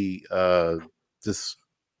be just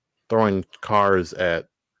throwing cars at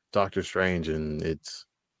Doctor Strange and it's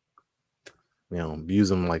use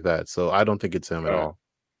him like that. So I don't think it's him at all.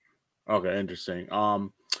 Okay, interesting.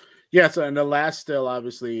 Yeah, so and the last still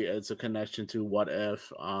obviously it's a connection to What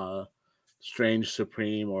If, Strange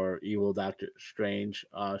Supreme or Evil Doctor Strange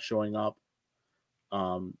showing up.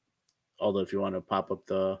 Um, although if you want to pop up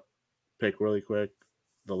the pic really quick,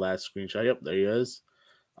 the last screenshot, yep, there he is.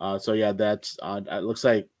 So yeah, that's it looks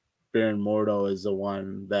like Baron Mordo is the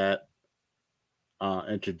one that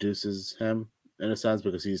introduces him in a sense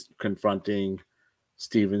because he's confronting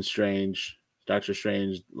Stephen Strange, Doctor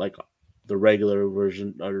Strange, like the regular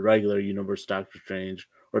version or the regular universe Doctor Strange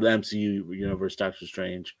or the MCU universe Doctor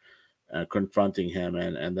Strange, confronting him,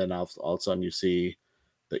 and then all of a sudden you see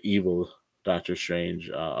the evil Doctor Strange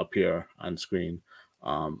appear on screen.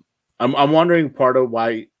 Um, I'm wondering part of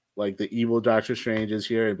why like the evil Doctor Strange is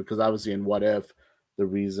here because obviously in What If the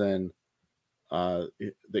reason the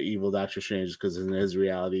evil Doctor Strange because in his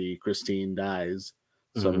reality Christine dies,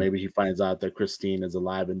 so Mhm. maybe he finds out that Christine is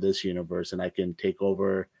alive in this universe and I can take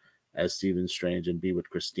over as Stephen Strange and be with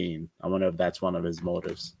Christine. I wonder if that's one of his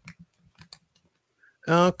motives.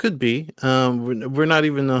 Could be. We're not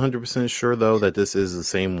even 100% sure though that this is the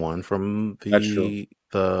same one from That's true.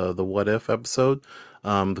 the What If episode.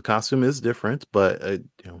 The costume is different, but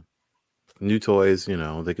new toys.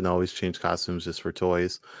 They can always change costumes just for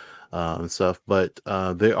toys and stuff. But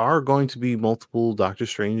there are going to be multiple Doctor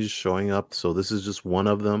Stranges showing up, so this is just one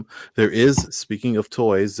of them. There is, speaking of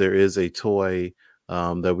toys, there is a toy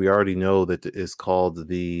that we already know that is called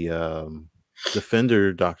the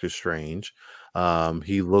Defender Doctor Strange.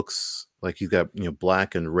 He looks like he's got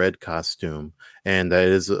black and red costume, and that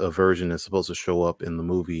is a version that's supposed to show up in the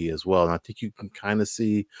movie as well. And I think you can kind of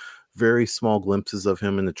see very small glimpses of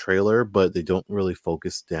him in the trailer, but they don't really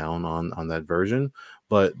focus down on that version.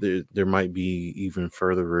 But there might be even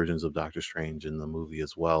further versions of Doctor Strange in the movie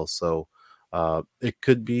as well. So it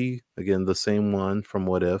could be again the same one from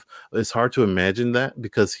What If. It's hard to imagine that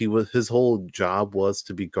because his whole job was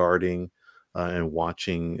to be guarding and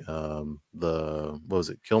watching the what was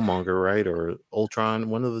it, Killmonger, right? Or Ultron,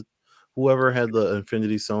 one of the whoever had the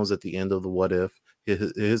Infinity Stones at the end of the What If.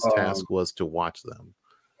 His Um, task was to watch them.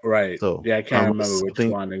 right. So Yeah, I can't unless remember which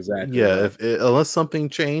something, one exactly yeah, though. unless something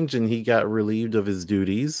changed and he got relieved of his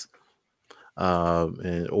duties,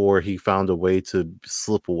 or he found a way to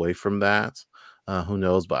slip away from that. Who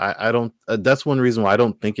knows? But I don't. That's one reason why I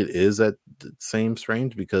don't think it is that same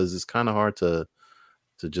Strange, because it's kind of hard to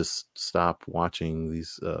just stop watching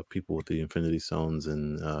these people with the Infinity Stones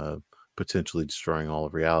and potentially destroying all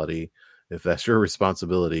of reality. If that's your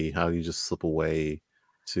responsibility, how you just slip away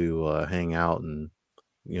to hang out and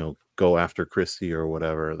go after Christie or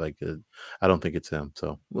whatever. Like, I don't think it's him.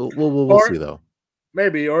 So we'll see Or though.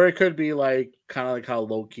 maybe, or it could be like kind of like how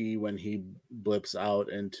Loki when he blips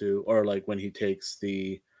out into, or like when he takes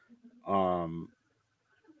the um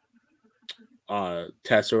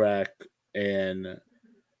Tesseract and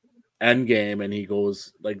Endgame and he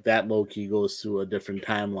goes like that Loki goes through a different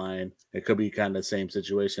timeline. It could be kind of the same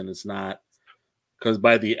situation. It's not because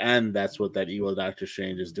by the end that's what that evil Doctor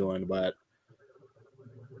Strange is doing, but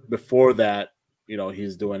before that,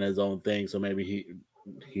 he's doing his own thing. So maybe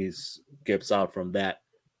he skips out from that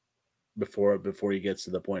before he gets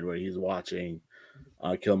to the point where he's watching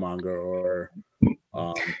Killmonger or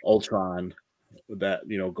Ultron that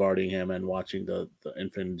guarding him and watching the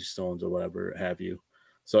Infinity Stones or whatever have you.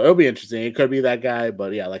 So it'll be interesting. It could be that guy,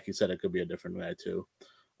 but yeah, like you said, it could be a different guy too.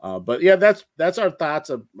 But yeah, that's our thoughts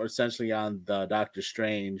of essentially on the Doctor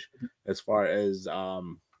Strange as far as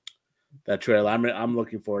that trailer. I'm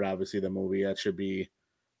looking forward. Obviously, the movie that should be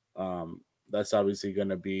that's obviously going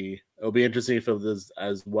to be. It'll be interesting if it was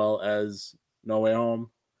as well as No Way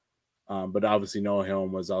Home. But obviously, No Way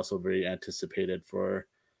Home was also very anticipated for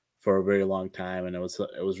a very long time, and it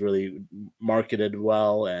was really marketed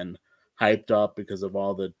well and hyped up because of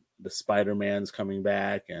all the Spider-Mans coming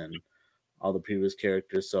back and all the previous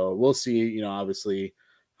characters. So we'll see, obviously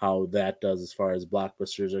how that does as far as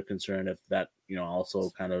blockbusters are concerned. If that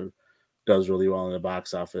also kind of does really well in the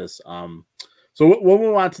box office. So we'll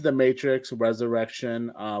move on to the Matrix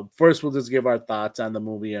Resurrection. First, we'll just give our thoughts on the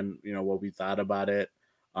movie and what we thought about it.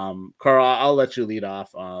 Carl, I'll let you lead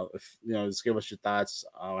off. If just give us your thoughts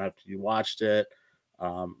after you watched it.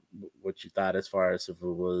 What you thought as far as if it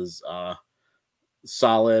was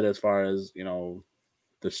solid, as far as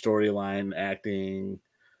the storyline, acting,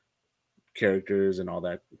 characters, and all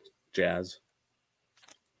that jazz.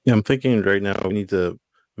 Yeah, I'm thinking right now we need to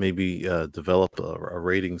maybe develop a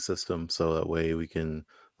rating system so that way we can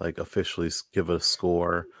like officially give it a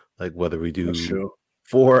score, like whether we That's do true.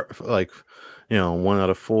 4, like 1 out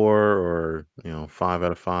of 4, or 5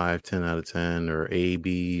 out of 5, 10 out of 10, or A,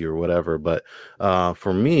 B, or whatever. But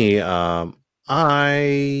for me,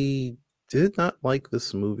 I did not like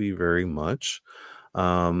this movie very much.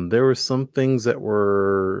 There were some things that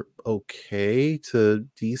were okay to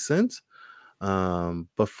decent,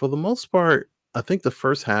 but for the most part, I think the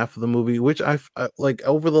first half of the movie, which like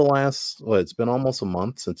over the last, it's been almost a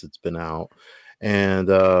month since it's been out, and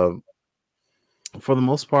for the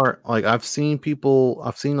most part, like I've seen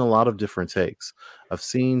a lot of different takes. I've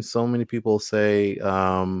seen so many people say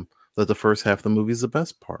that the first half of the movie is the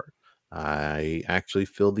best part. I actually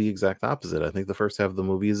feel the exact opposite. I think the first half of the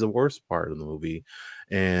movie is the worst part of the movie,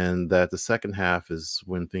 and that the second half is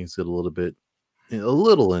when things get a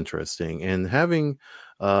little interesting. And having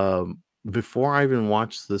before I even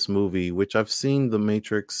watched this movie, which I've seen The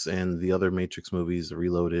Matrix and the other Matrix movies,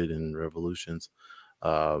 Reloaded and Revolutions,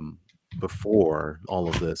 um, before all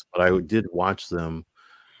of this, but I did watch them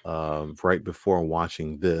right before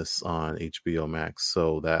watching this on HBO Max,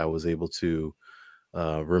 so that I was able to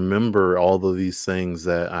remember all of these things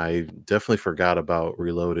that I definitely forgot about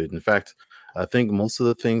Reloaded. In fact, I think most of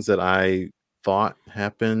the things that I thought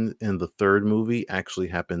happened in the third movie actually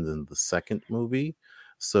happened in the second movie.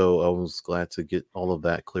 So I was glad to get all of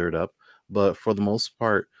that cleared up. But for the most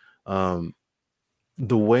part, um,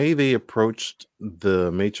 the way they approached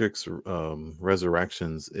the Matrix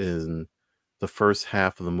Resurrections in the first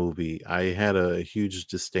half of the movie, I had a huge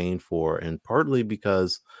disdain for, and partly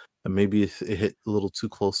because maybe it hit a little too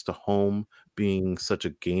close to home, being such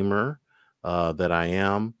a gamer that I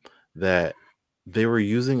am, that they were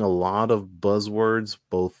using a lot of buzzwords,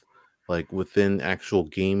 both like within actual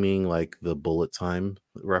gaming, like the bullet time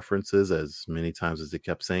references, as many times as they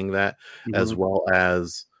kept saying that, as Mhm. well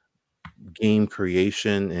as game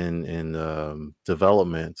creation and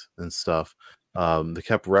development and stuff. They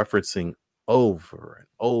kept referencing over and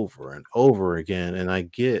over and over again, and I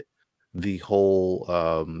get the whole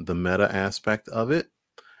the meta aspect of it,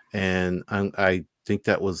 and I think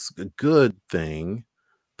that was a good thing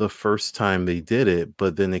the first time they did it,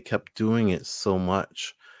 but then they kept doing it so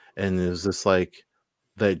much, and it was just like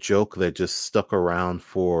that joke that just stuck around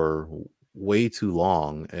for way too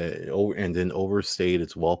long, and then overstayed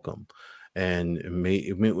its welcome. And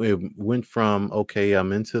it went from, okay,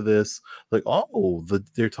 I'm into this, like, oh,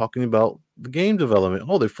 they're talking about the game development.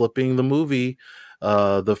 Oh, they're flipping the movie,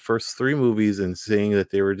 the first three movies, and saying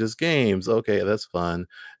that they were just games. Okay, that's fun.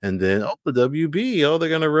 And then, oh, the WB, oh, they're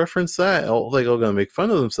gonna reference that. Oh, they're gonna make fun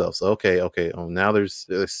of themselves. Okay, okay. Oh, now they're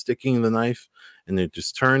sticking the knife and they're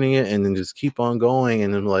just turning it and then just keep on going.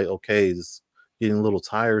 And then, like, okay, it's getting a little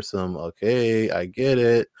tiresome. Okay, I get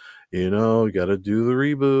it. You got to do the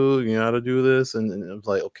reboot. You got to do this, and it was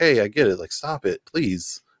like, okay, I get it. Like, stop it,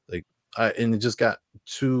 please. Like, and it just got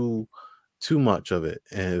too much of it,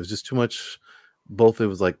 and it was just too much. Both it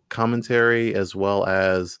was like commentary as well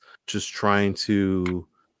as just trying to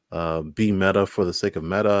be meta for the sake of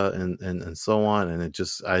meta, and so on. And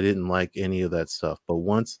I didn't like any of that stuff. But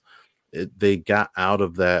once they got out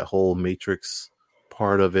of that whole Matrix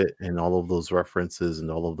part of it and all of those references and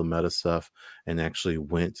all of the meta stuff, and actually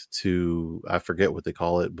went to, I forget what they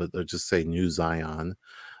call it, but they'll just say New Zion,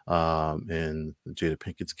 and Jada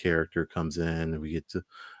Pinkett's character comes in, and we get to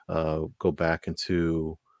go back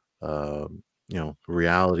into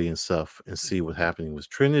reality and stuff, and see what's happening with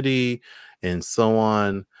Trinity and so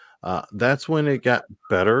on. That's when it got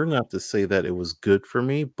better. Not to say that it was good for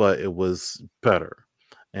me, but it was better.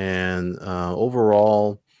 And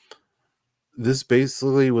overall, this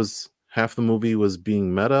basically was half the movie was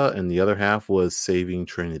being meta, and the other half was saving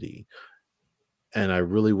Trinity. And I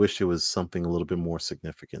really wish it was something a little bit more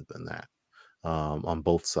significant than that, on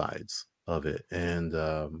both sides of it. And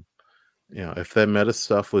if that meta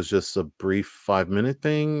stuff was just a brief 5-minute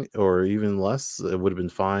thing or even less, it would have been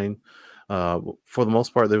fine. For the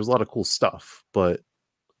most part, there was a lot of cool stuff, but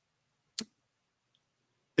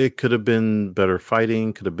it could have been better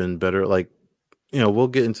fighting, could have been better. Like, we'll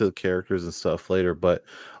get into the characters and stuff later, but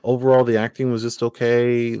overall, the acting was just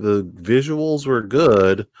okay. The visuals were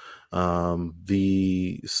good.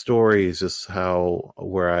 The story is just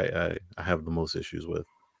where I have the most issues with.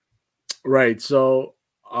 Right. So,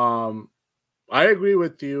 I agree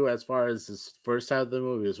with you as far as this first half of the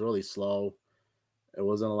movie was really slow. It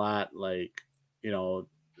wasn't a lot like, you know,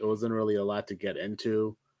 it wasn't really a lot to get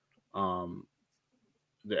into. Um,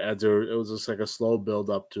 it was just like a slow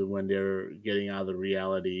build up to when they're getting out of the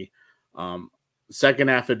reality. Um, Second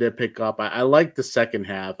half it did pick up. I liked the second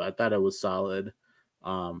half. I thought it was solid.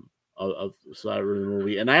 Of the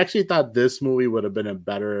movie, and I actually thought this movie would have been a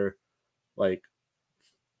better, like,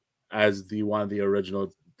 as the one of the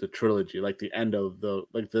original the trilogy, like the end of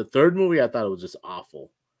the third movie. I thought it was just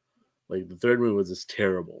awful. Like the third movie was just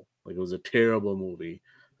terrible. Like it was a terrible movie,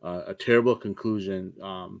 a terrible conclusion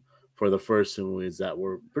for the first two movies that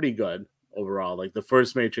were pretty good overall. Like the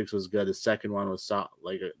first Matrix was good, the second one was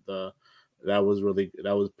that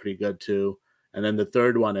was pretty good too. And then the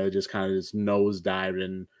third one, it just kind of just nosedived,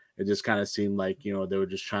 and it just kind of seemed like they were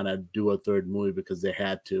just trying to do a third movie because they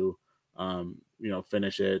had to,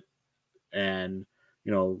 finish it and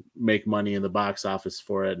make money in the box office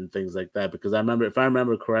for it and things like that. Because if I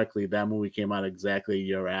remember correctly, that movie came out exactly a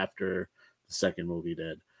year after the second movie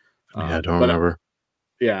did. Yeah, I don't remember.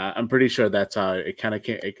 Yeah, I'm pretty sure that's how it kind of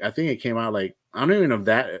came. I think it came out like I don't even know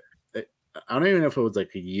if it was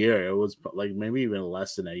like a year. It was like maybe even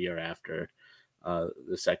less than a year after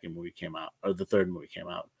the second movie came out or the third movie came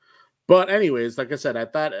out. But anyways, like I said,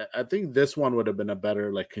 I think this one would have been a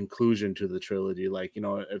better like conclusion to the trilogy. Like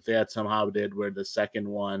if they had somehow did where the second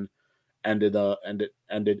one ended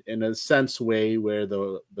in a sense way where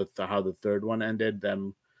how the third one ended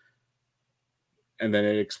them. And then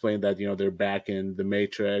it explained that they're back in the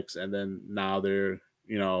Matrix, and then now they're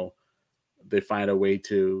they find a way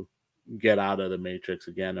to get out of the Matrix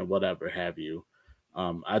again, and whatever have you.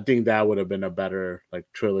 I think that would have been a better like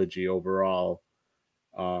trilogy overall,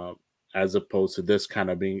 as opposed to this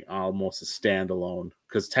kind of being almost a standalone.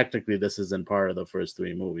 Because technically, this isn't part of the first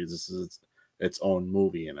three movies. This is its own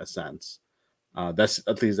movie in a sense.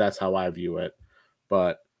 That's how I view it.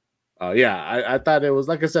 But I thought it was,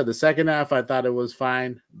 like I said, the second half, I thought it was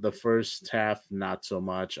fine. The first half, not so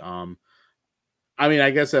much. I mean, I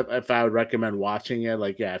guess if I would recommend watching it,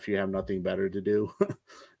 like, if you have nothing better to do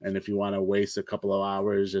and if you want to waste a couple of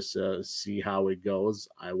hours just to see how it goes,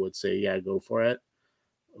 I would say, go for it.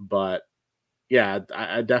 But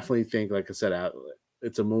I definitely think, like I said,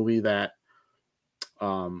 it's a movie that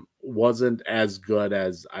wasn't as good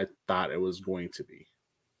as I thought it was going to be.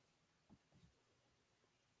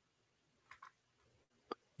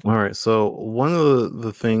 All right. So one of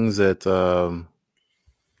the things that,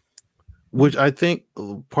 which I think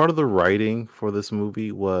part of the writing for this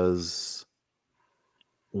movie was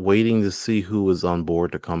waiting to see who was on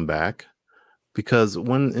board to come back. Because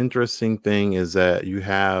one interesting thing is that you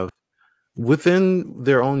have within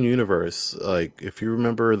their own universe, like if you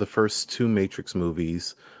remember the first two Matrix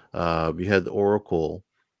movies, you had Oracle,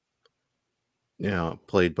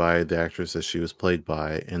 played by the actress that she was played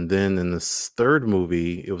by. And then in this third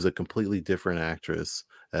movie, it was a completely different actress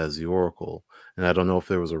as the Oracle. And I don't know if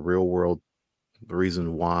there was a real world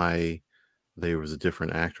reason why there was a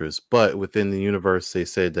different actress, but within the universe, they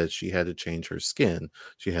said that she had to change her skin.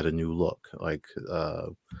 She had a new look. I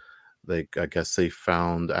guess they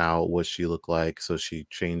found out what she looked like, so she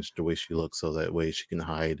changed the way she looks so that way she can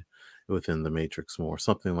hide within the Matrix more,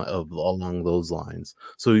 something like along those lines.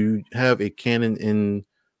 So you have a canon in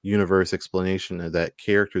universe explanation that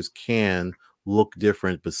characters can look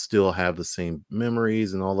different but still have the same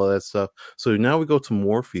memories and all of that stuff. So now we go to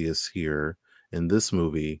Morpheus here in this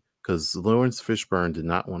movie because Lawrence Fishburne did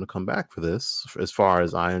not want to come back for this, as far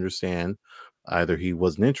as I understand. Either he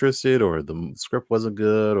wasn't interested, or the script wasn't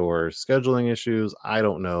good, or scheduling issues. I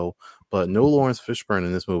don't know, but no Lawrence Fishburne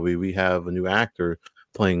in this movie. We have a new actor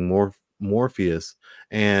playing Morpheus,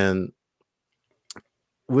 and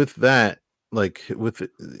with that, like with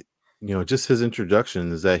just his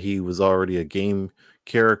introduction is that he was already a game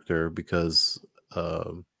character because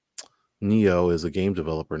Neo is a game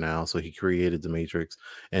developer now, so he created the Matrix,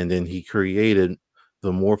 and then he created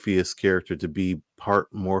the Morpheus character to be part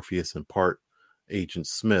Morpheus and part Agent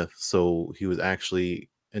Smith. So he was actually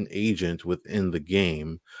an agent within the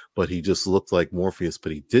game, but he just looked like Morpheus,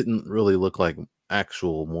 but he didn't really look like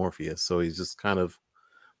actual Morpheus. So he's just kind of,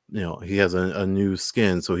 he has a new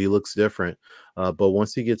skin, so he looks different. But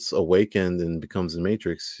once he gets awakened and becomes the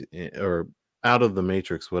Matrix, or out of the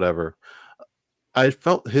Matrix, whatever, I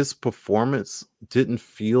felt his performance didn't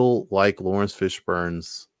feel like Lawrence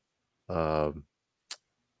Fishburne's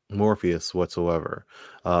Morpheus whatsoever.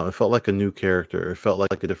 It felt like a new character. It felt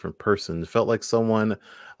like a different person. It felt like someone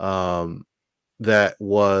that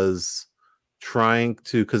was trying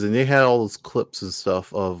to, because they had all those clips and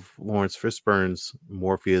stuff of Lawrence Fishburne's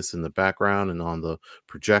Morpheus in the background and on the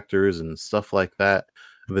projectors and stuff like that.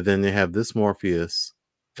 But then they have this Morpheus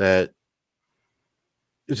that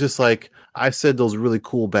it's just like, I said those really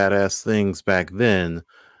cool, badass things back then.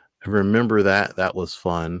 I remember that was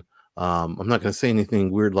fun. I'm not going to say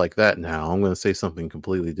anything weird like that now. I'm going to say something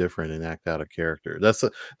completely different and act out a character. That's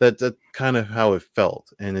that kind of how it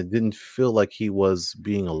felt, and it didn't feel like he was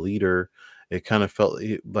being a leader. It kind of felt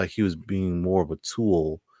like he was being more of a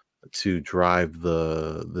tool to drive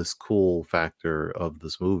this cool factor of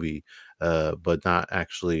this movie, but not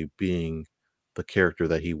actually being the character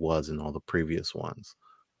that he was in all the previous ones.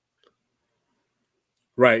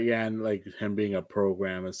 Right, yeah, and like him being a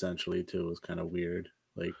program essentially too was kind of weird.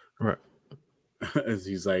 Like, Right. as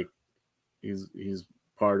he's like he's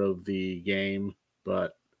part of the game,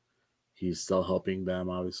 but he's still helping them,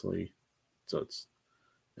 obviously. So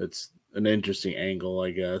it's an interesting angle,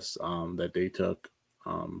 I guess, that they took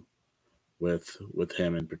um, with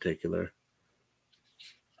him in particular.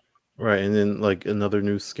 Right, and then like another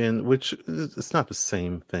new skin, which it's not the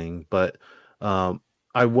same thing, but um,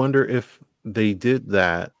 I wonder if they did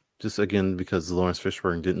that just again because Lawrence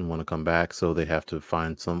Fishburne didn't want to come back, so they have to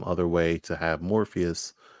find some other way to have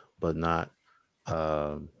Morpheus, but not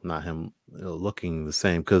him looking the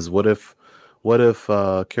same. Because what if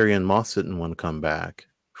Carrie Ann Moss didn't want to come back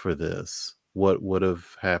for this? What would have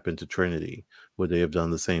happened to Trinity? Would they have done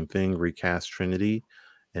the same thing, recast Trinity,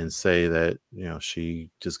 and say that she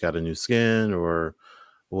just got a new skin or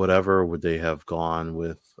whatever? Would they have gone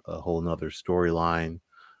with a whole nother storyline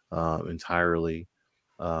entirely?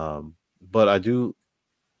 But I do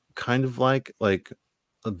kind of like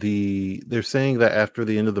they're saying that after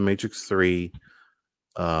the end of the Matrix 3,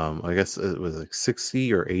 I guess it was like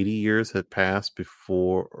 60 or 80 years had passed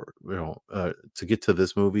before to get to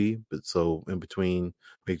this movie, but so in between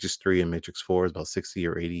Matrix 3 and Matrix 4 is about 60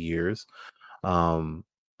 or 80 years.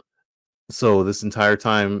 So this entire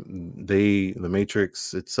time the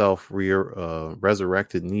Matrix itself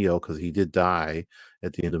resurrected Neo because he did die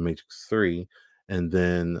at the end of Matrix 3, and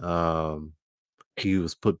then he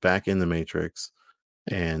was put back in the Matrix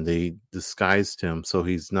and they disguised him so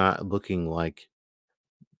he's not looking like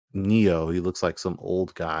Neo. He looks like some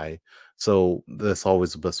old guy. So that's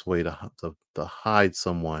always the best way to hide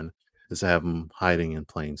someone, is to have them hiding in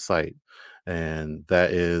plain sight. And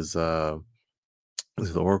that is the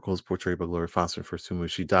Oracle is portrayed by Gloria Foster in the first two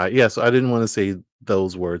movies. She died. Yeah, so I didn't want to say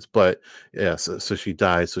those words, but yeah, so she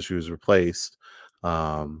died, so she was replaced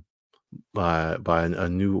um by a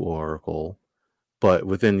new Oracle. But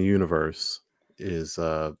within the universe is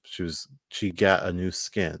she got a new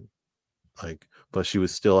skin, like, but she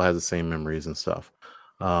was still has the same memories and stuff.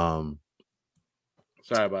 um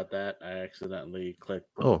Sorry about that. I accidentally clicked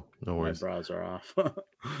oh, no my worries. browser off.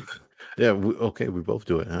 Yeah, we both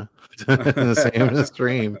do it, huh? In the same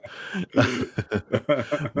stream.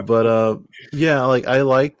 But yeah, like I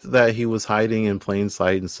liked that he was hiding in plain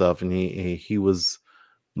sight and stuff, and he was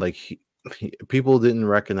like people didn't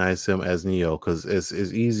recognize him as Neo because it's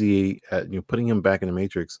easy at putting him back in the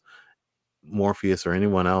Matrix. Morpheus or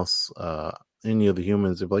anyone else, any of the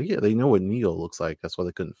humans, they're like, yeah, they know what Neo looks like. That's why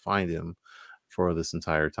they couldn't find him for this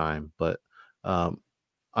entire time. But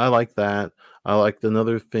I like that. I like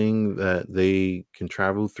another thing that they can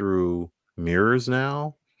travel through mirrors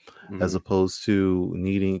now, as opposed to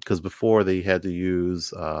needing, because before they had to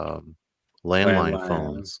use landline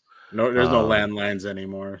phones. No, there's no landlines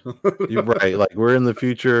anymore. You're right. Like, we're in the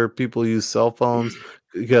future. People use cell phones.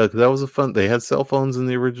 Yeah, that was they had cell phones in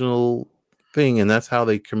the original thing, and that's how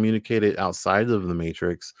they communicated outside of the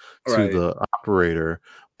Matrix to Right. the operator.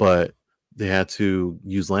 But they had to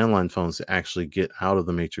use landline phones to actually get out of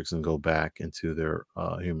the Matrix and go back into their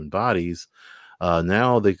human bodies.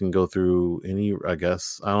 Now they can go through any, I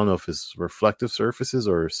guess, I don't know if it's reflective surfaces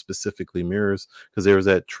or specifically mirrors, because there was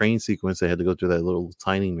that train sequence. They had to go through that little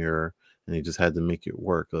tiny mirror, and they just had to make it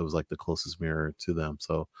work. It was like the closest mirror to them.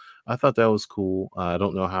 So I thought that was cool. I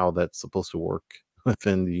don't know how that's supposed to work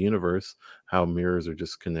within the universe, how mirrors are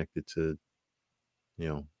just connected to,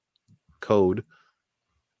 code,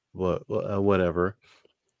 whatever.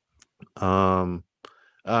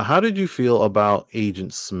 How did you feel about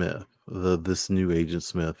Agent Smith, this new Agent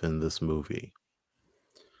Smith in this movie?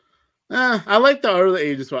 I like the other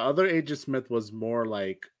Agent Smith. Other Agent Smith was more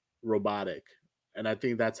like robotic, and I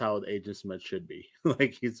think that's how Agent Smith should be.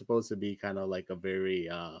 Like, he's supposed to be kind of like a very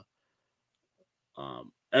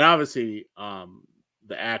and obviously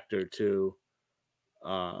the actor too.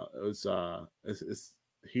 It was it's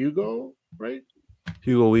Hugo, right?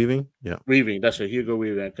 Hugo Weaving, yeah. Weaving, that's right. Hugo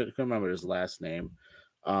Weaving. I couldn't remember his last name.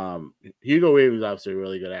 Hugo Weaving is obviously a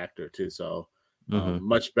really good actor too, so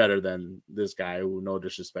much better than this guy, who, no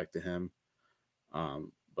disrespect to him,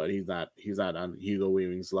 but he's not on Hugo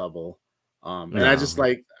Weaving's level. And No. I just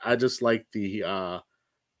like the I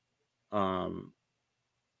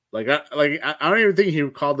don't even think he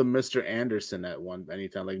called him Mr. Anderson at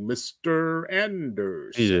anytime, like Mr.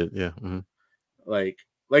 Anderson. He did, yeah. Like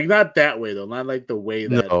not that way though, not like the way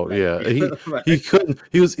that. No, like, yeah, he couldn't.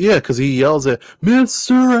 He was, yeah, because he yells at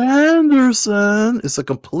Mr. Anderson. It's a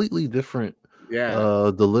completely different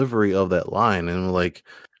delivery of that line, and I'm like,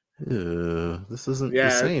 this isn't the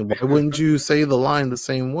same. Why wouldn't you say the line the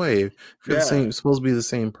same way? If you're supposed to be the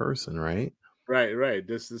same person, right? Right.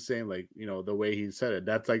 This is the same, like, the way he said it.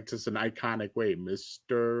 That's like just an iconic way,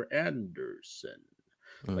 Mr. Anderson.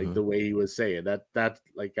 Like Hmm. the way he would say it. That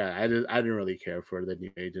like I didn't really care for the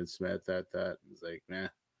new Agent Smith. That was like, meh,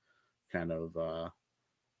 kind of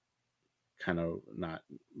not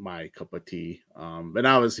my cup of tea. And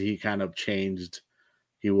obviously he kind of changed.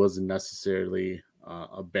 He wasn't necessarily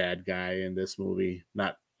a bad guy in this movie.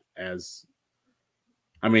 Not as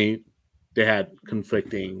I mean, they had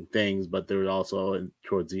conflicting things, but there was also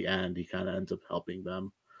towards the end he kind of ends up helping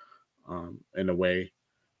them in a way.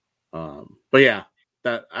 But yeah,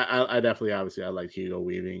 that I definitely obviously I like Hugo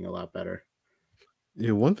Weaving a lot better.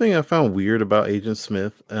 Yeah, one thing I found weird about Agent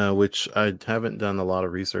Smith, which I haven't done a lot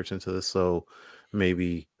of research into this, so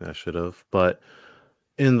maybe I should have, but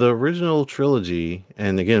in the original trilogy,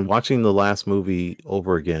 and again, watching the last movie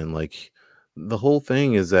over again, like the whole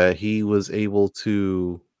thing is that he was able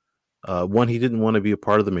to, one, he didn't want to be a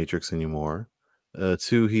part of the Matrix anymore.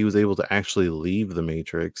 Two, he was able to actually leave the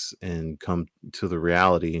Matrix and come to the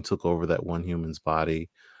reality and took over that one human's body,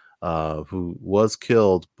 who was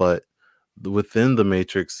killed, but within the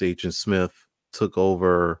Matrix, Agent Smith took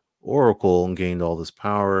over Oracle and gained all this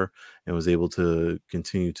power and was able to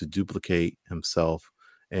continue to duplicate himself.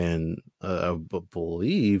 And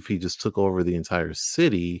believe he just took over the entire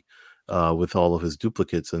city with all of his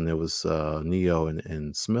duplicates. And there was Neo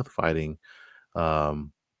and Smith fighting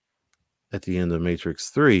um, at the end of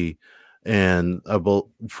Matrix 3. And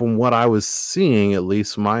from what I was seeing, at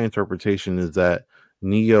least my interpretation is that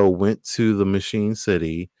Neo went to the Machine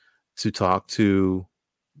City to talk to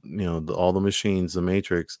all the machines, the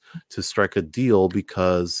Matrix, to strike a deal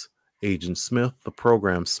because Agent Smith, the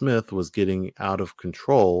program Smith, was getting out of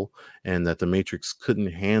control, and that the Matrix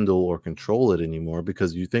couldn't handle or control it anymore.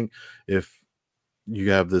 Because you think if you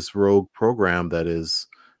have this rogue program that is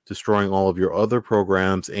destroying all of your other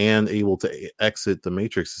programs and able to exit the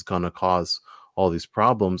Matrix, is going to cause all these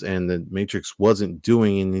problems, and the Matrix wasn't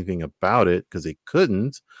doing anything about it because they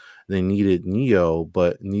couldn't. They needed Neo,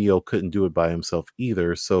 but Neo couldn't do it by himself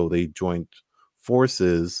either, so they joined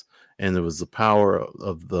forces, and it was the power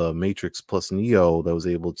of the Matrix plus Neo that was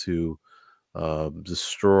able to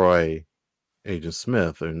destroy Agent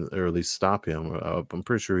Smith, or at least stop him. I'm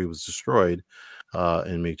pretty sure he was destroyed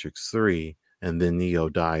in Matrix 3, and then Neo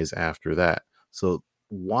dies after that. So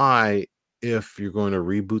why, if you're going to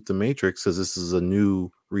reboot the Matrix, because this is a new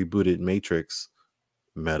rebooted Matrix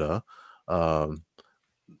meta,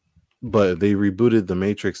 but they rebooted the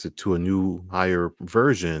Matrix to a new higher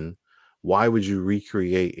version, why would you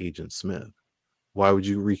recreate Agent Smith? Why would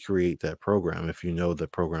you recreate that program if you know the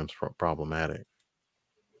program's problematic?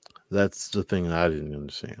 That's the thing that I didn't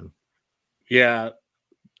understand. Yeah,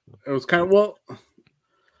 it was kind of well.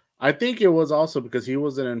 I think it was also because he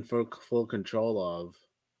wasn't in full control of.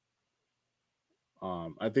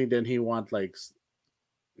 I think then he want like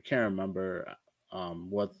I can't remember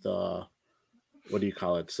what do you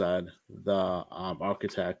call it said the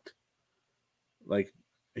architect, like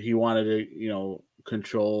he wanted to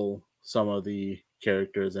control some of the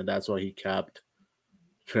characters, and that's why he kept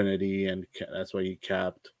Trinity, and that's why he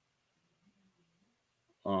kept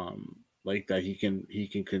like that he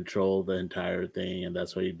can control the entire thing, and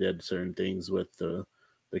that's why he did certain things with the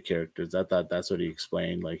characters. I thought that's what he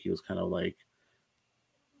explained, like he was kind of like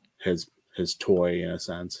his toy in a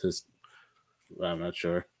sense. I'm not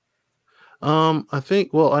sure. I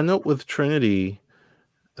think, well, I know with Trinity,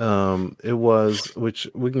 it was, which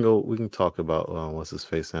we can talk about what's his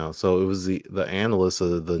face now. So it was the analyst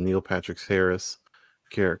of the Neil Patrick Harris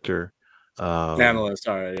character. Analyst,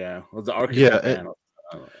 sorry, yeah. It was the Yeah, architect analyst.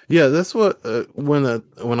 yeah, that's what when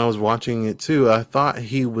I was watching it too, I thought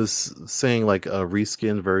he was saying like a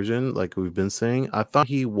reskinned version, like we've been saying. I thought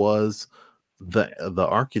he was the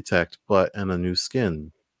architect, but in a new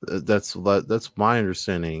skin. That's my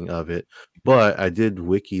understanding of it. But I did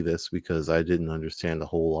wiki this because I didn't understand a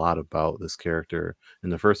whole lot about this character in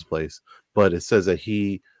the first place. But it says that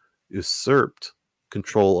he usurped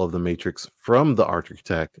control of the Matrix from the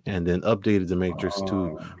architect and then updated the Matrix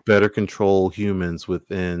to better control humans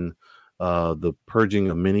within the purging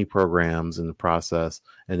of many programs in the process.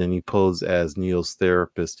 And then he posed as Neo's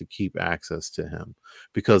therapist to keep access to him,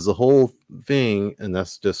 because the whole thing, and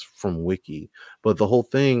that's just from wiki, but the whole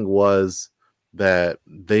thing was that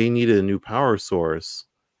they needed a new power source,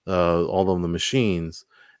 all of the machines,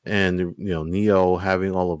 and Neo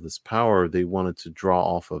having all of this power, they wanted to draw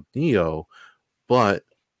off of Neo, but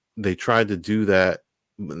they tried to do that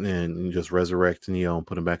and just resurrect Neo and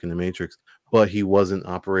put him back in the Matrix. but he wasn't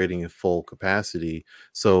operating at full capacity.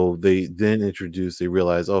 So they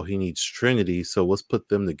realized, oh, he needs Trinity, so let's put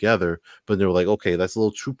them together. But they were like, okay, that's a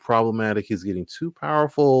little too problematic. He's getting too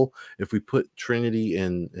powerful. If we put Trinity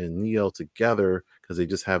and Neo together, because they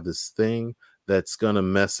just have this thing, that's gonna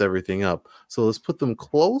mess everything up. So let's put them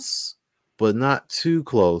close, but not too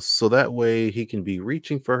close. So that way he can be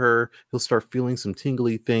reaching for her. He'll start feeling some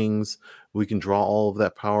tingly things. We can draw all of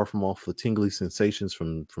that power from all the tingly sensations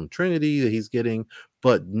from Trinity that he's getting,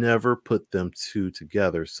 but never put them two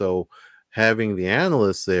together. So having the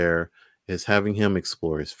analyst there is having him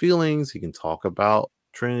explore his feelings. He can talk about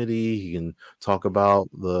Trinity. He can talk about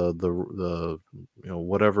the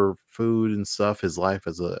whatever food and stuff, his life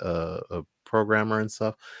as a programmer and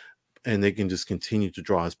stuff, and they can just continue to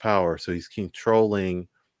draw his power. So he's controlling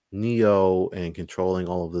Neo and controlling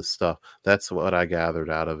all of this stuff. That's what I gathered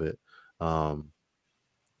out of it.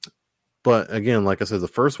 But again, like I said, the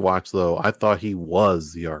first watch though, I thought he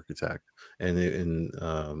was the architect, and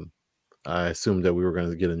I assumed that we were going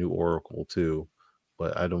to get a new Oracle too,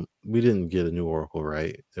 but we didn't get a new Oracle,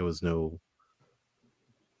 right? There was no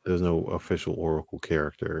official Oracle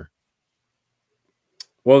character.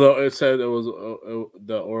 Well, though it said it was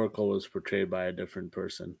the Oracle was portrayed by a different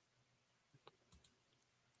person.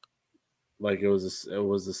 Like it was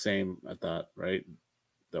the same, I thought, right?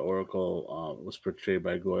 The Oracle was portrayed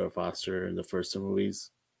by Gloria Foster in the first two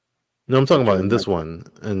movies. No, I'm talking about in this one,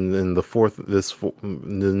 and in the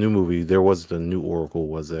the new movie, there wasn't a new Oracle,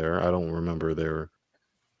 was there? I don't remember there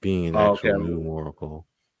being an actual new Oracle.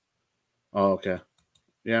 Oh, okay.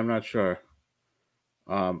 Yeah, I'm not sure.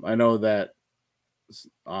 I know that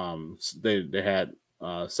they had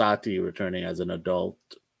Sati returning as an adult,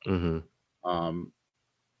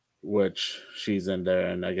 which she's in there,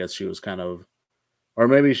 and I guess she was kind of, or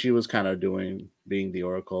maybe she was kind of being the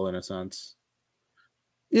Oracle in a sense.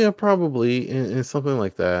 Yeah, probably in something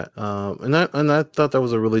like that. And I thought that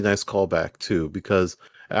was a really nice callback too, because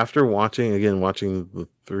after watching the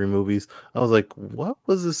three movies, I was like, what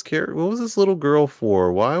was this character? What was this little girl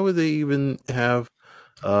for? Why would they even have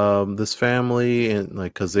this family? And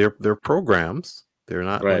like, because they're programs, they're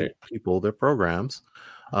not like people, they're programs.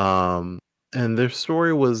 And their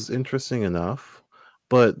story was interesting enough,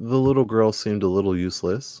 but the little girl seemed a little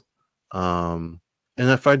useless. And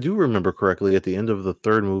if I do remember correctly, at the end of the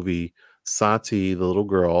third movie, Sati, the little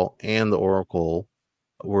girl, and the Oracle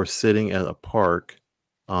were sitting at a park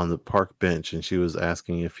on the park bench, and she was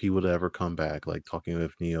asking if he would ever come back, like talking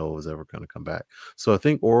if Neo was ever going to come back. So I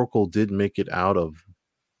think Oracle did make it out of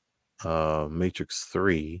Matrix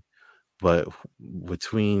 3, but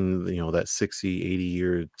between that 60,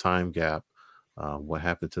 80-year time gap, what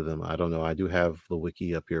happened to them, I don't know. I do have the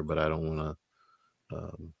wiki up here, but I don't want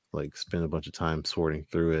to like spend a bunch of time sorting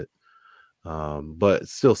through it. But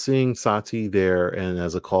still seeing Sati there and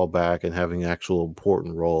as a callback and having an actual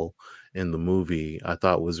important role in the movie, I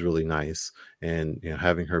thought was really nice. And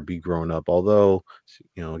having her be grown up, although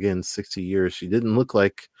again 60 years, she didn't look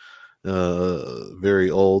like very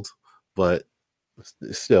old, but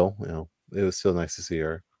still it was still nice to see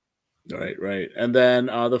her. Right. And then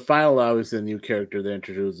the final, obviously, the new character they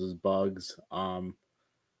introduced is Bugs.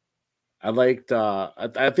 I liked.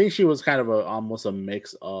 I think she was kind of almost a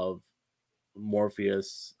mix of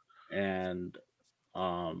Morpheus and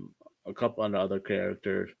a couple of other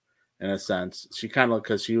characters in a sense. She kind of,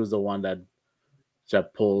 because she was the one that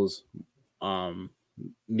pulls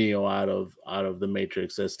Neo out of the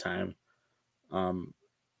Matrix this time, and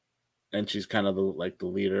she's kind of the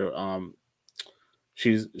leader.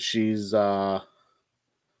 She's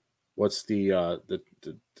what's the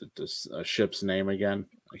ship's name again?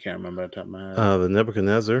 I can't remember off the top of my head. The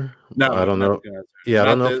Nebuchadnezzar. No, I don't know. Yeah, I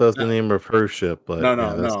don't know if that's the name of her ship, but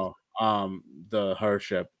no. Her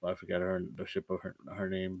ship. I forget the ship of her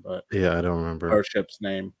name, but yeah, I don't remember her ship's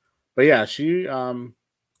name. But yeah, she. Yeah,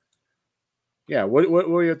 what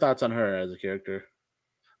were your thoughts on her as a character?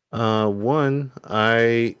 One,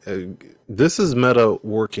 this is meta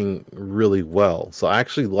working really well. So I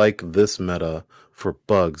actually like this meta for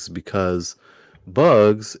Bugs, because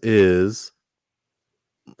Bugs is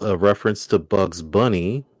a reference to Bugs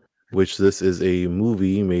Bunny, which this is a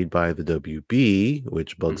movie made by the WB,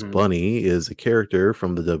 which Bugs Bunny is a character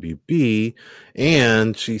from the WB.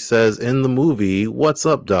 And she says in the movie, "What's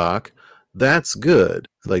up, Doc?" That's good.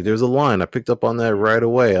 Like, there's a line I picked up on that right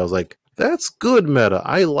away. I was like, that's good meta.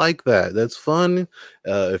 I like that. That's fun.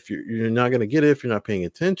 If you're not going to get it if you're not paying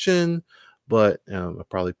attention, but I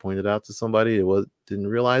probably pointed out to somebody that didn't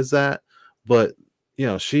realize that. But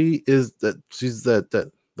she is that. She's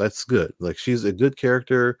that. That's good. Like, she's a good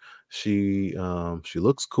character. She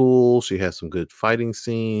looks cool. She has some good fighting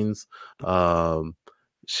scenes. Um,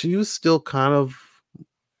 she was still kind of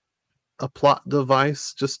a plot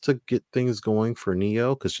device just to get things going for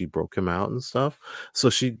Neo because she broke him out and stuff.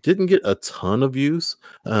 So she didn't get a ton of use.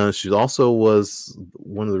 She also was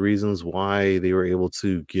one of the reasons why they were able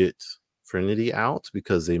to get Trinity out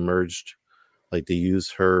because they merged, like they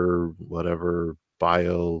used her whatever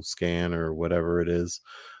bio scan or whatever it is,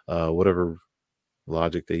 whatever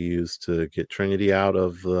logic they used to get Trinity out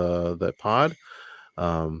of that pod.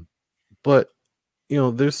 But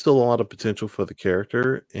there's still a lot of potential for the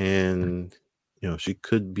character, and she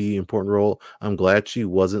could be important role. I'm glad she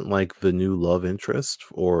wasn't like the new love interest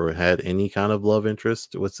or had any kind of love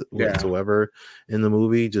interest whatsoever in the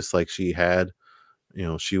movie. Just like she had,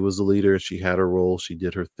 she was the leader, she had her role, she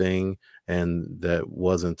did her thing, and that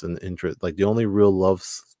wasn't an interest. Like the only real love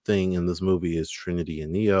thing in this movie is Trinity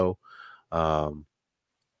and Neo, um,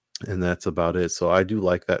 and that's about it. So I do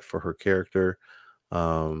like that for her character.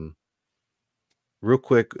 Real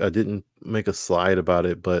quick, I didn't make a slide about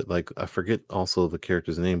it, but like I forget also the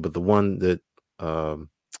character's name, but the one that why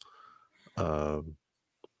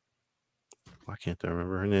can't I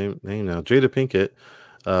remember her name now? Jada Pinkett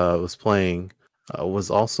was playing,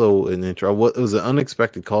 was also an intro. It was an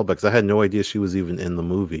unexpected callback because I had no idea she was even in the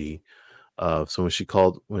movie. So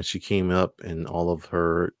when she came up in all of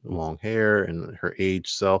her long hair and her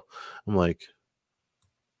age self, I'm like,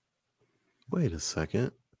 wait a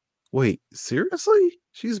second. Wait, seriously?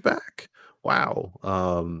 She's back? Wow.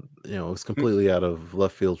 It's completely out of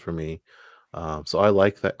left field for me. So I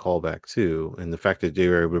like that callback too, and the fact that they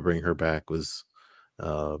were able to bring her back was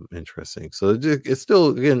interesting. So it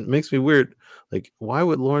still again makes me weird. Like, why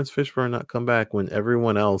would Lawrence Fishburne not come back when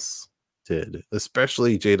everyone else did,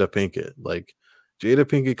 especially Jada Pinkett? Like Jada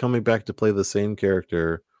Pinkett coming back to play the same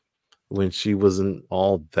character when she wasn't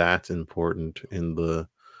all that important in the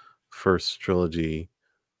first trilogy.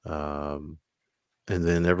 And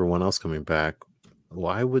then everyone else coming back.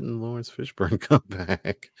 Why wouldn't Lawrence Fishburne come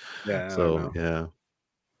back? Yeah. So yeah.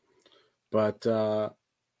 But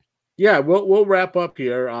yeah, we'll wrap up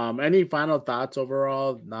here. Any final thoughts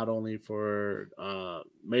overall, not only for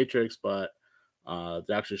Matrix, but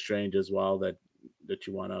Doctor Strange as well that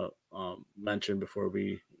you want to mention before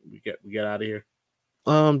we get out of here?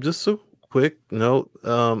 Just a quick note.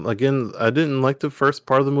 Again, I didn't like the first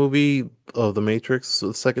part of the movie of the Matrix. So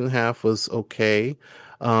the second half was okay.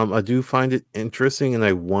 I do find it interesting, and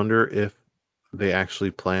I wonder if they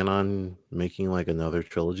actually plan on making like another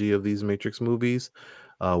trilogy of these Matrix movies,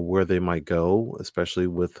 where they might go, especially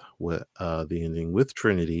with the ending with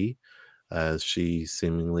Trinity, as she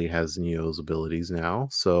seemingly has Neo's abilities now.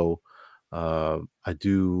 So I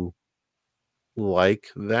do like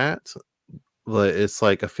that. But it's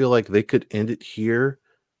like I feel like they could end it here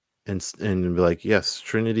and be like, yes,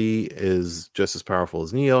 Trinity is just as powerful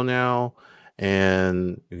as Neo now,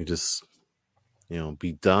 and you can just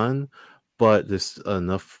be done. But there's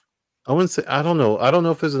enough. I wouldn't say I don't know. I don't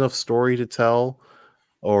know if there's enough story to tell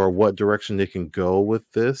or what direction they can go with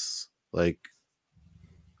this. Like,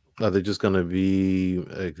 are they just going to be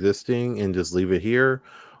existing and just leave it here,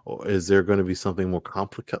 or is there going to be something more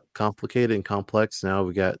complicated and complex? Now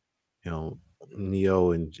we got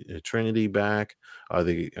Neo and Trinity back. Are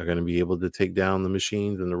going to be able to take down the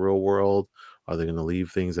machines in the real world? Are they going to leave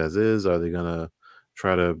things as is? Are they going to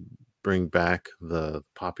try to bring back the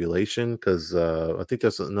population? Because I think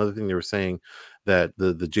that's another thing they were saying, that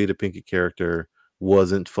the Jada Pinkett character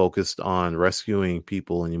wasn't focused on rescuing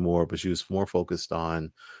people anymore, but she was more focused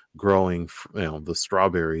on growing the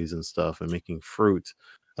strawberries and stuff and making fruit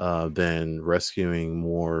than rescuing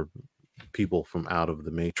more people from out of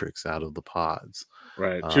the Matrix, out of the pods.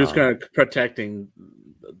 Right. She was kind of protecting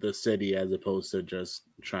the city as opposed to just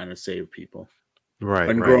trying to save people. Right.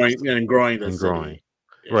 And growing the city.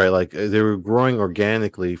 Yeah. Right. Like they were growing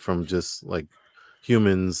organically from just like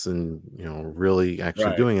humans and really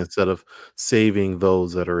actually doing it, instead of saving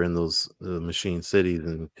those that are in those machine cities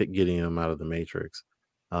and getting them out of the Matrix.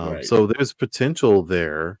 So there's potential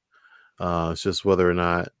there. It's just whether or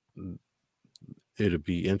not it'd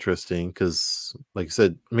be interesting, because like I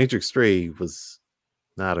said, Matrix 3 was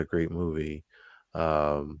not a great movie.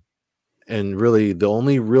 And really the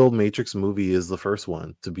only real Matrix movie is the first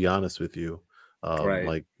one, to be honest with you.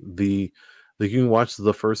 Like you can watch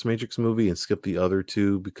the first Matrix movie and skip the other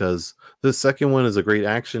two, because the second one is a great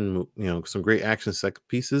action, some great action set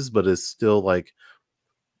pieces, but it's still like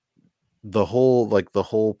the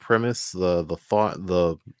whole premise, the thought,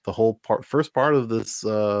 the whole first part of this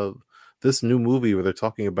new movie where they're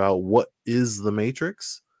talking about what is the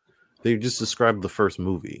Matrix. They just described the first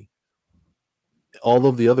movie. all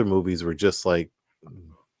of the other movies were just like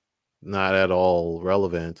not at all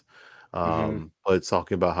relevant. But it's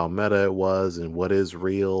talking about how meta it was and what is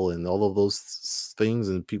real and all of those things,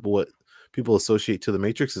 and what people associate to the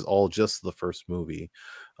Matrix is all just the first movie.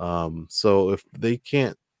 So if they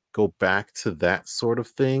can't go back to that sort of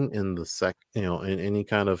thing in the in any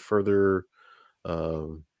kind of further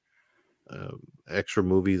um extra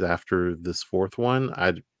movies after this fourth one,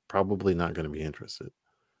 I'd probably not going to be interested.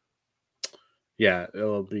 Yeah,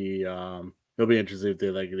 it'll be interesting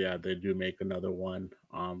if they do make another one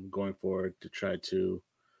going forward to try to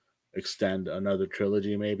extend another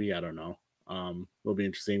trilogy, maybe. I don't know. Will be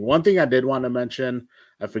interesting. One thing I did want to mention,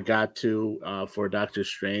 I forgot to for Doctor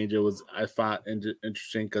Strange. It was I thought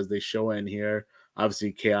interesting because they show in here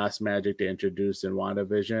obviously chaos magic they introduced in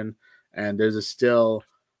WandaVision, and there's a still,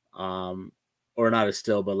 or not a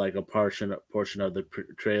still, but like a portion of the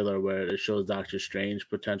trailer where it shows Doctor Strange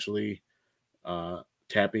potentially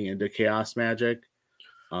tapping into chaos magic,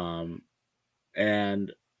 um,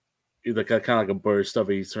 and like kind of like a burst of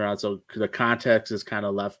he's around. So the context is kind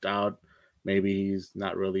of left out. Maybe he's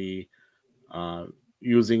not really uh,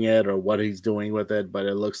 using it or what he's doing with it, but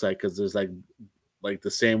it looks like because there's like the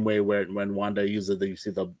same way where when Wanda uses it, you see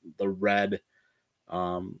the red,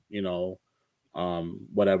 you know,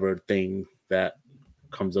 whatever thing that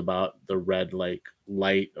comes about the red like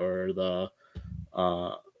light or the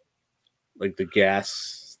uh like the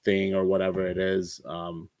gas thing or whatever it is,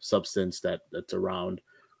 substance that's around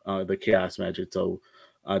the chaos magic. So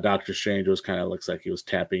Doctor Strange was kind of looks like he was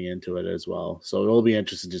tapping into it as well. So it'll be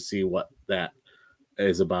interesting to see what that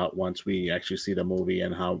is about once we actually see the movie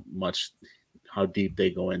and how deep they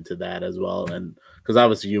go into that as well. And because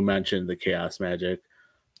obviously you mentioned the chaos magic,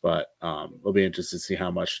 but it'll be interesting to see how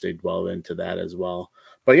much they dwell into that as well.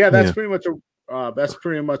 But yeah, that's pretty much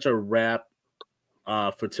a wrap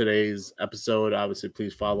for today's episode. Obviously,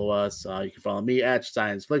 please follow us. You can follow me at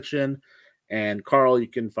Science Fiction, and Carl, you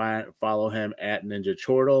can follow him at Ninja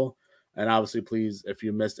Chortle. And obviously, please, if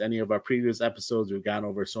you missed any of our previous episodes, we've gone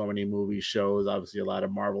over so many movie shows. Obviously, a lot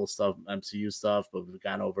of Marvel stuff, MCU stuff, but we've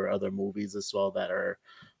gone over other movies as well that are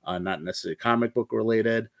not necessarily comic book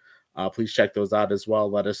related. Please check those out as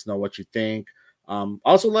well. Let us know what you think.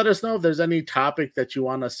 Also, let us know if there's any topic that you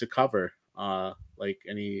want us to cover. Like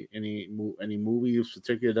any movie in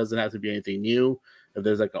particular. It doesn't have to be anything new. If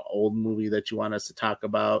there's like an old movie that you want us to talk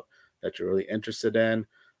about that you're really interested in,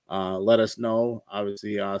 let us know.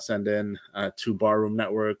 Obviously, send in to Barroom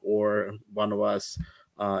Network or one of us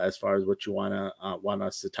as far as what you want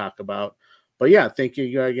us to talk about. But yeah, thank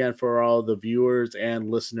you again for all the viewers and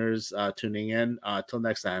listeners tuning in. Till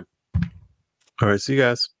next time. All right, see you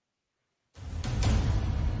guys.